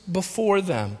always before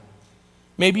them.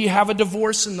 Maybe you have a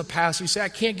divorce in the past. You say, I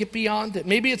can't get beyond it.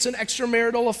 Maybe it's an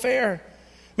extramarital affair.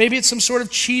 Maybe it's some sort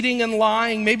of cheating and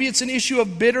lying. Maybe it's an issue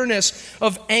of bitterness,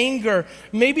 of anger.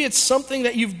 Maybe it's something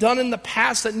that you've done in the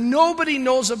past that nobody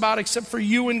knows about except for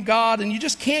you and God, and you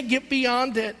just can't get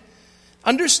beyond it.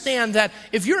 Understand that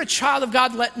if you're a child of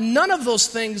God, let none of those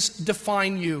things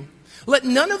define you. Let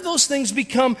none of those things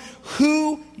become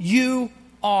who you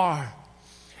are.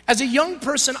 As a young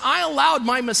person, I allowed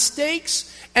my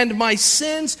mistakes and my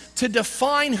sins to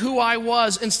define who I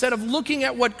was instead of looking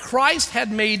at what Christ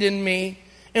had made in me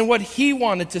and what he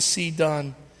wanted to see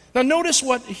done. Now notice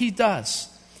what he does.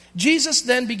 Jesus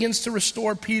then begins to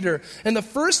restore Peter. And the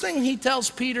first thing he tells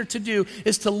Peter to do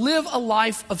is to live a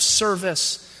life of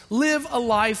service. live a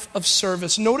life of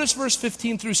service. Notice verse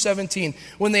 15 through 17.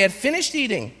 When they had finished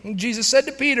eating, Jesus said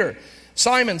to Peter,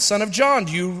 Simon, son of John,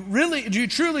 do you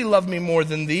truly love me more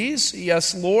than these?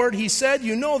 Yes, Lord, he said,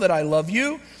 you know that I love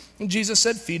you. And Jesus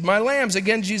said, feed my lambs.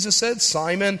 Again, Jesus said,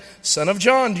 Simon, son of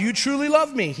John, do you truly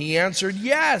love me? He answered,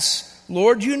 yes,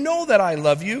 Lord, you know that I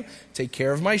love you. Take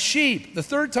care of my sheep. The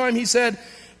third time he said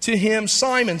to him,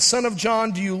 Simon, son of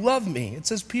John, do you love me? It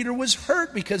says Peter was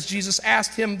hurt because Jesus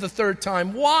asked him the third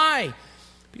time. Why?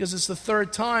 Because it's the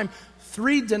third time.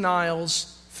 3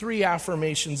 denials, 3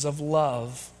 affirmations of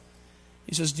love.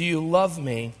 He says, do you love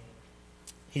me?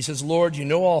 He says, Lord, you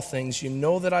know all things. You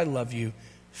know that I love you.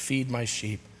 Feed my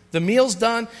sheep. The meal's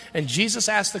done, and Jesus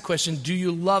asked the question, do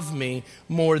you love me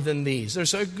more than these?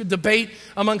 There's a debate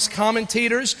amongst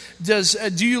commentators. Does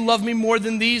do you love me more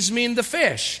than these mean the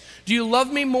fish? Do you love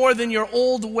me more than your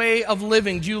old way of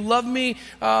living? Do you love me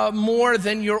more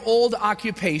than your old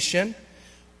occupation?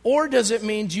 Or does it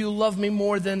mean, do you love me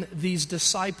more than these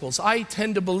disciples? I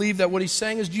tend to believe that what he's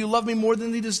saying is, do you love me more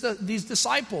than these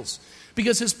disciples?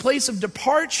 Because his place of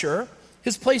departure,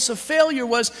 his place of failure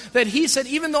was that he said,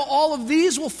 even though all of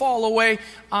these will fall away,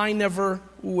 I never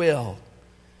will.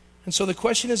 And so the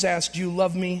question is asked, do you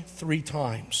love me 3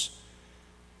 times?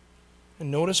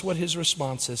 And notice what his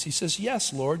response is. He says,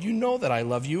 yes, Lord, you know that I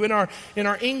love you. In our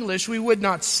English, we would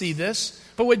not see this.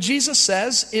 But what Jesus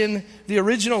says in the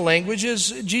original language is,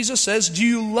 Jesus says, do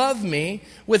you love me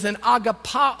with an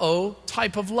agapao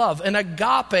type of love, an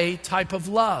agape type of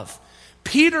love?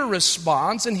 Peter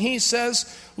responds and he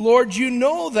says, Lord, you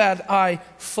know that I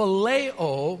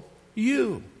phileo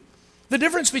you. The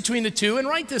difference between the two, and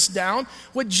write this down,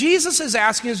 what Jesus is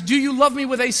asking is, do you love me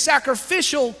with a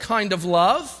sacrificial kind of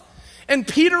love? And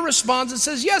Peter responds and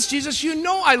says, yes, Jesus, you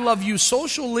know I love you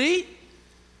socially.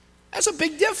 That's a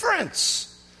big difference.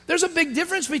 There's a big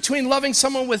difference between loving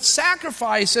someone with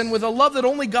sacrifice and with a love that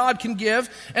only God can give,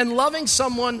 and loving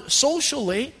someone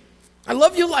socially. I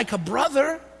love you like a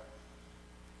brother.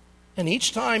 And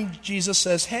each time Jesus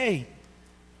says, hey,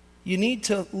 you need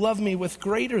to love me with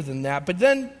greater than that. But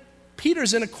then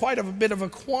Peter's in quite a bit of a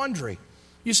quandary.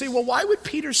 You say, well, why would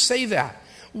Peter say that?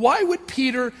 Why would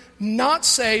Peter not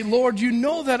say, Lord, you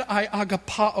know that I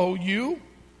agapao you?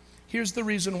 Here's the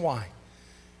reason why.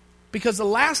 Because the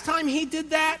last time he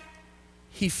did that,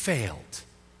 he failed.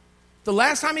 The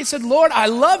last time he said, Lord, I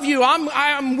love you,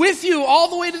 I'm with you all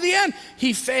the way to the end,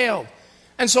 he failed.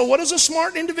 And so what does a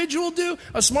smart individual do?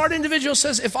 A smart individual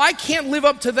says, if I can't live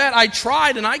up to that, I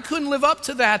tried and I couldn't live up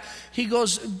to that. He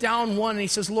goes down one and he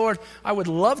says, Lord, I would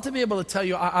love to be able to tell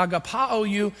you, I agapao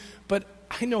you, but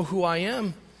I know who I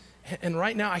am. And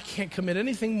right now I can't commit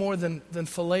anything more than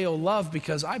phileo love,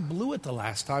 because I blew it the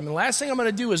last time. And the last thing I'm going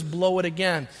to do is blow it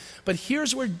again. But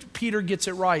here's where Peter gets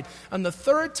it right. On the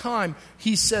third time,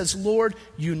 he says, Lord,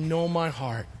 you know my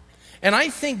heart. And I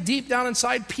think deep down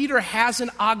inside, Peter has an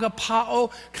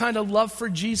agapao kind of love for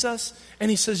Jesus. And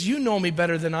he says, you know me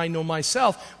better than I know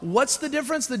myself. What's the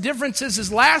difference? The difference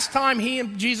is last time he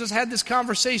and Jesus had this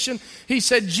conversation, he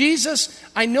said, Jesus,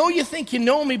 I know you think you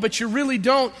know me, but you really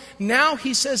don't. Now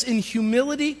he says, in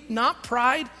humility, not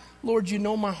pride, Lord, you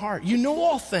know my heart. You know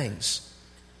all things.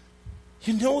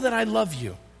 You know that I love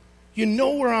you. You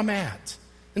know where I'm at.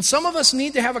 And some of us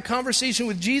need to have a conversation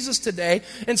with Jesus today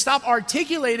and stop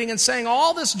articulating and saying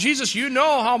all this, Jesus, you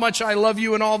know how much I love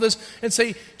you and all this, and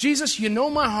say, Jesus, you know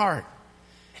my heart.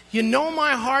 You know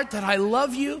my heart that I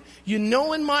love you. You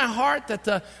know in my heart that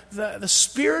the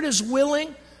spirit is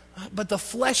willing, but the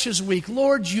flesh is weak.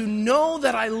 Lord, you know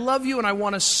that I love you and I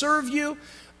want to serve you,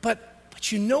 but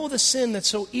you know the sin that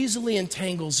so easily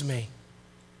entangles me.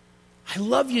 I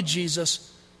love you, Jesus.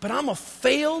 But I'm a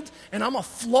failed and I'm a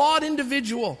flawed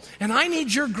individual. And I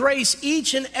need your grace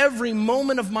each and every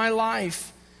moment of my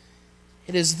life.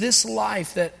 It is this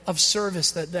life of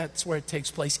service that's where it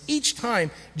takes place. Each time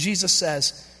Jesus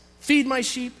says, feed my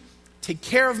sheep, take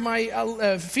care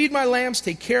of feed my lambs,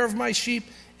 take care of my sheep,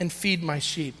 and feed my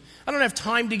sheep. I don't have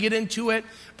time to get into it,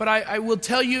 but I will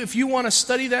tell you, if you want to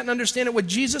study that and understand it, what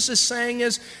Jesus is saying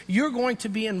is you're going to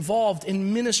be involved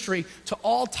in ministry to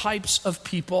all types of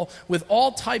people, with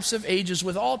all types of ages,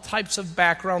 with all types of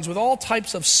backgrounds, with all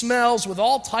types of smells, with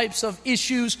all types of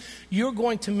issues. You're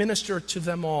going to minister to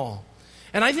them all.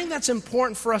 And I think that's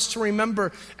important for us to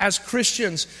remember as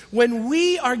Christians. When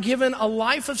we are given a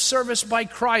life of service by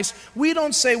Christ, we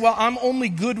don't say, well, I'm only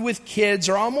good with kids,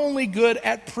 or I'm only good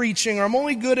at preaching, or I'm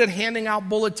only good at handing out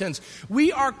bulletins.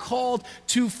 We are called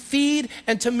to feed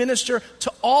and to minister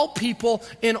to all people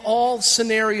in all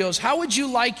scenarios. How would you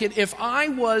like it if I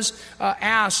was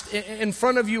asked in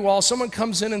front of you all, someone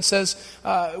comes in and says,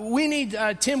 Tim, we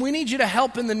need you to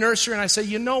help in the nursery. And I say,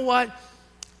 you know what?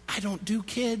 I don't do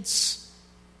kids.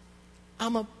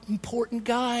 I'm an important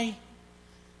guy.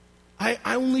 I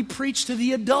only preach to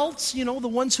the adults, the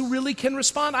ones who really can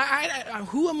respond.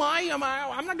 Who am I?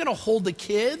 I'm not going to hold a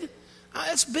kid.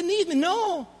 That's beneath me.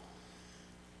 No.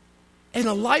 In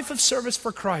a life of service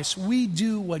for Christ, we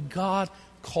do what God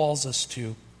calls us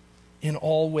to in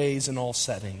all ways, in all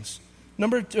settings.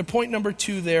 Point number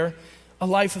 2 there, a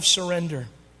life of surrender.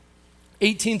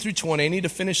 18 through 20, I need to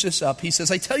finish this up. He says,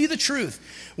 I tell you the truth.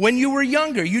 When you were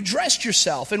younger, you dressed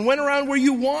yourself and went around where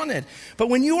you wanted. But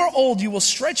when you are old, you will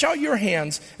stretch out your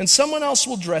hands and someone else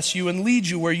will dress you and lead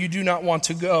you where you do not want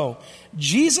to go.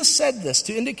 Jesus said this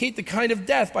to indicate the kind of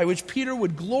death by which Peter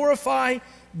would glorify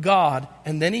God.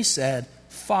 And then he said,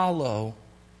 follow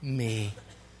me.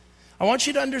 I want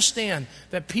you to understand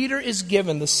that Peter is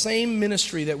given the same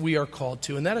ministry that we are called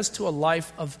to, and that is to a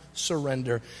life of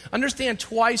surrender. Understand,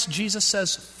 twice Jesus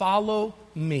says, follow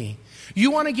me.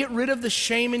 You want to get rid of the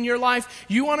shame in your life?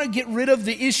 You want to get rid of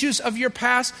the issues of your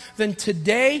past? Then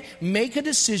today, make a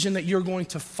decision that you're going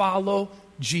to follow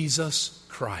Jesus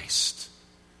Christ.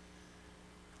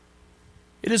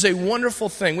 It is a wonderful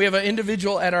thing. We have an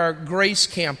individual at our Grace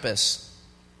campus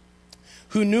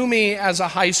who knew me as a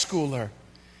high schooler.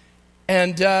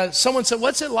 And someone said,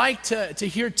 what's it like to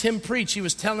hear Tim preach? He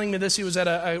was telling me this. He was at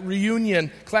a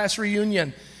reunion, class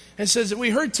reunion. And says, we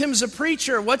heard Tim's a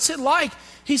preacher. What's it like?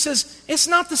 He says, it's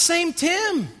not the same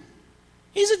Tim.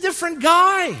 He's a different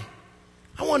guy.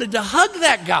 I wanted to hug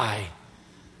that guy.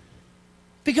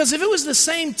 Because if it was the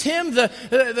same Tim,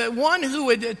 the one who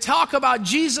would talk about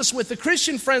Jesus with the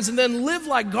Christian friends and then live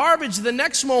like garbage the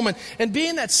next moment and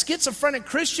being that schizophrenic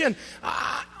Christian,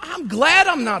 I'm glad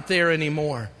I'm not there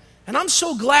anymore. And I'm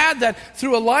so glad that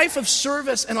through a life of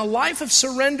service and a life of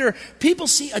surrender, people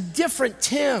see a different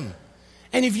Tim.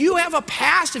 And if you have a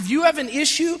past, if you have an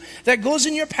issue that goes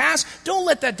in your past, don't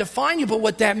let that define you. But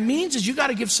what that means is you got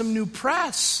to give some new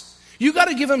press. You got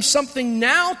to give them something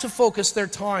now to focus their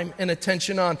time and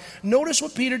attention on. Notice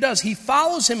what Peter does. He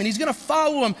follows him, and he's going to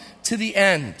follow him to the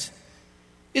end.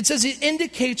 It says it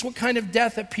indicates what kind of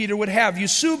death that Peter would have.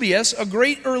 Eusebius, a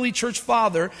great early church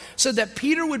father, said that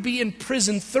Peter would be in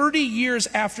prison 30 years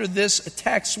after this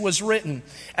text was written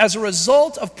as a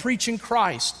result of preaching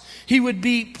Christ. He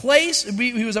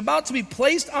was about to be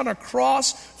placed on a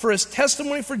cross for his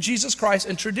testimony for Jesus Christ.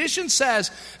 And tradition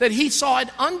says that he saw it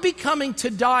unbecoming to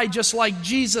die just like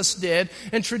Jesus did.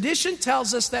 And tradition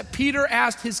tells us that Peter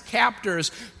asked his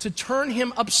captors to turn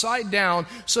him upside down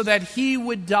so that he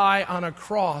would die on a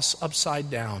cross upside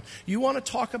down. You want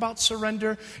to talk about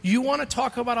surrender? You want to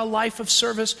talk about a life of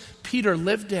service? Peter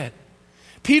lived it.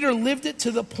 Peter lived it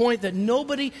to the point that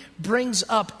nobody brings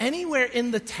up anywhere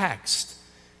in the text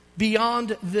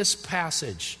beyond this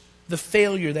passage the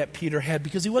failure that Peter had,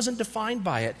 because he wasn't defined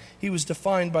by it. He was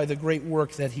defined by the great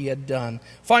work that he had done.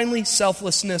 Finally,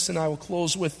 selflessness, and I will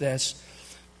close with this.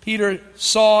 Peter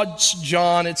saw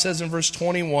John, it says in verse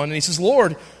 21, and he says,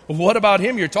 Lord, what about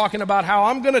him? You're talking about how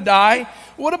I'm going to die.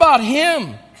 What about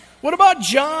him? What about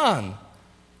John?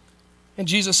 And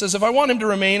Jesus says, if I want him to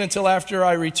remain until after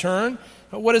I return,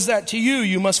 what is that to you?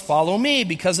 You must follow me.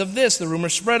 Because of this, the rumor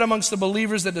spread amongst the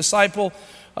believers that disciple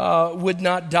would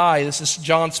not die. This is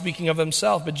John speaking of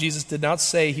himself, but Jesus did not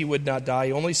say he would not die.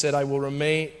 He only said, I will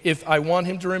remain, if I want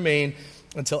him to remain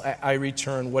until I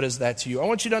return. What is that to you? I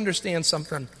want you to understand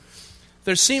something.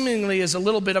 There seemingly is a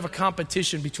little bit of a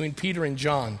competition between Peter and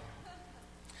John.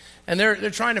 And they're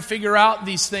trying to figure out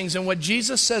these things. And what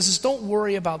Jesus says is, don't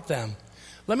worry about them.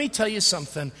 Let me tell you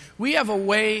something. We have a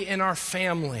way in our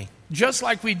family, just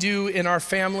like we do in our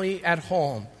family at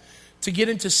home, to get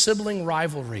into sibling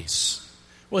rivalries.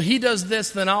 Well, he does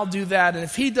this, then I'll do that. And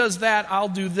if he does that, I'll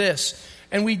do this.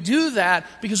 And we do that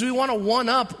because we want to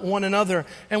one-up one another.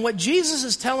 And what Jesus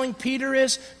is telling Peter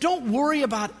is, don't worry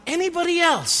about anybody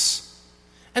else.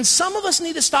 And some of us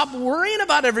need to stop worrying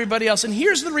about everybody else. And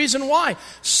here's the reason why.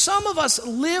 Some of us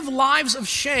live lives of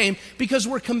shame because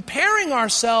we're comparing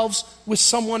ourselves with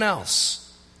someone else.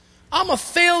 I'm a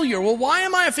failure. Well, why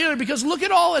am I a failure? Because look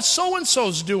at all that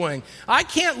so-and-so's doing. I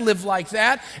can't live like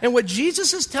that. And what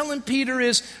Jesus is telling Peter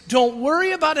is, don't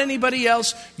worry about anybody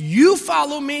else. You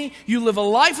follow me. You live a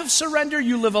life of surrender.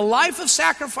 You live a life of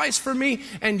sacrifice for me,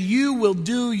 and you will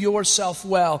do yourself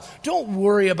well. Don't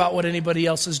worry about what anybody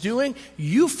else is doing.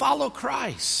 You follow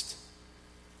Christ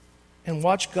and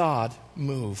watch God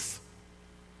move.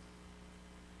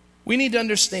 We need to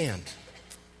understand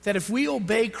that if we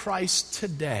obey Christ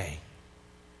today,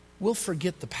 we'll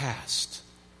forget the past.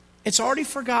 It's already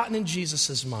forgotten in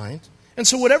Jesus' mind. And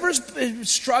so whatever's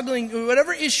struggling,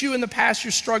 whatever issue in the past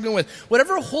you're struggling with,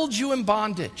 whatever holds you in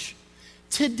bondage,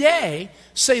 today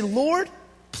say, Lord,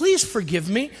 please forgive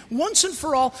me once and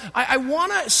for all. I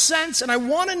want to sense and I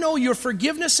want to know your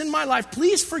forgiveness in my life.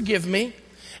 Please forgive me.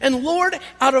 And Lord,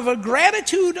 out of a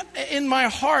gratitude in my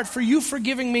heart for you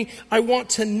forgiving me, I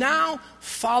want to now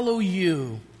follow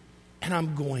you. And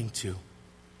I'm going to.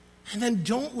 And then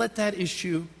don't let that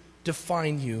issue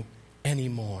define you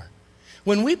anymore.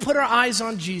 When we put our eyes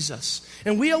on Jesus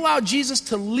and we allow Jesus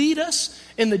to lead us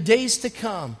in the days to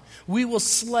come, we will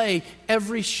slay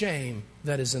every shame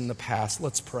that is in the past.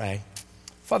 Let's pray.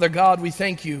 Father God, we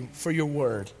thank you for your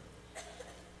word.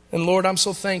 And Lord, I'm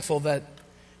so thankful that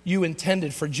you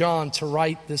intended for John to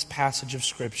write this passage of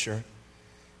Scripture.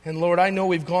 And Lord, I know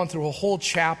we've gone through a whole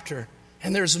chapter,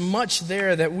 and there's much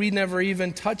there that we never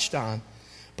even touched on.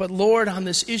 But Lord, on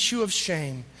this issue of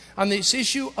shame, on this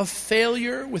issue of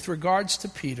failure with regards to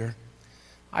Peter,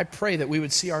 I pray that we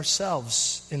would see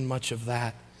ourselves in much of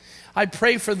that. I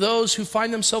pray for those who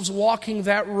find themselves walking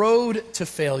that road to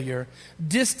failure,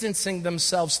 distancing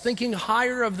themselves, thinking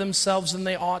higher of themselves than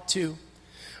they ought to.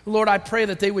 Lord, I pray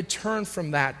that they would turn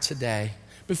from that today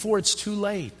before it's too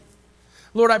late.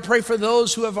 Lord, I pray for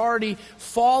those who have already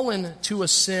fallen to a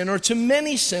sin or to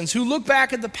many sins, who look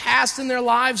back at the past in their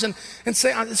lives and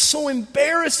say, it's so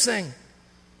embarrassing. I'm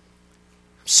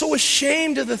so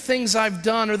ashamed of the things I've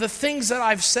done or the things that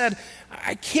I've said.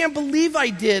 I can't believe I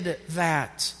did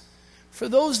that. For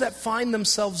those that find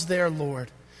themselves there, Lord,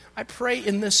 I pray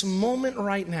in this moment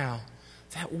right now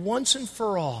that once and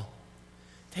for all,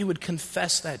 they would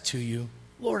confess that to you.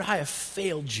 Lord, I have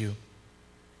failed you.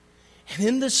 And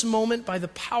in this moment, by the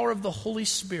power of the Holy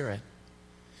Spirit,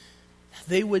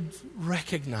 they would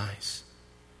recognize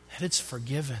that it's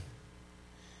forgiven.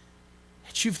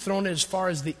 That you've thrown it as far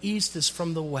as the east is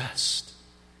from the west.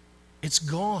 It's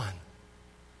gone.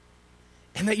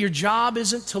 And that your job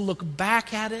isn't to look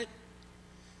back at it,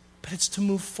 but it's to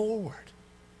move forward.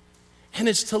 And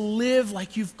it's to live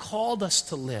like you've called us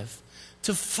to live.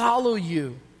 To follow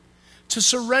you, to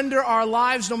surrender our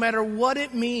lives no matter what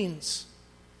it means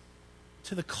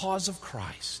to the cause of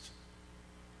Christ.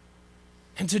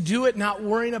 And to do it not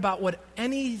worrying about what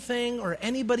anything or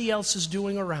anybody else is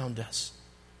doing around us.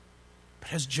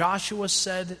 But as Joshua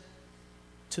said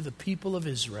to the people of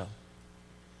Israel,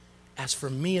 as for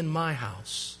me and my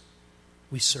house,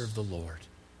 we serve the Lord.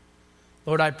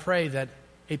 Lord, I pray that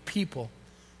a people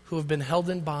who have been held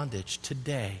in bondage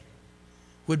today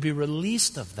would be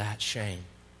released of that shame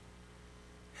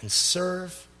and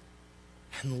serve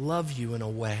and love you in a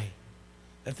way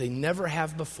that they never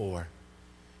have before,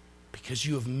 because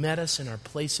you have met us in our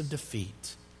place of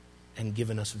defeat and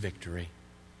given us victory.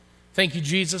 Thank you,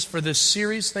 Jesus, for this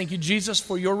series. Thank you, Jesus,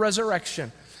 for your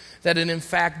resurrection, that it in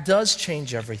fact does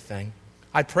change everything.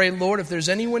 I pray, Lord, if there's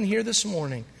anyone here this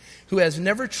morning who has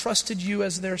never trusted you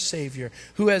as their Savior,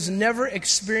 who has never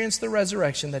experienced the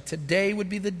resurrection, that today would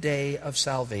be the day of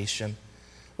salvation.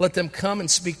 Let them come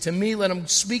and speak to me. Let them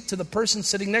speak to the person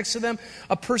sitting next to them,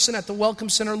 a person at the Welcome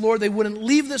Center. Lord, they wouldn't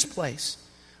leave this place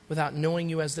without knowing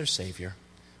you as their Savior.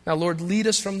 Now, Lord, lead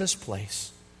us from this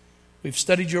place. We've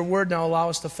studied your word. Now allow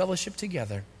us to fellowship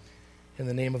together in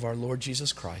the name of our Lord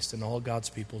Jesus Christ. And all God's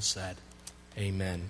people said, amen.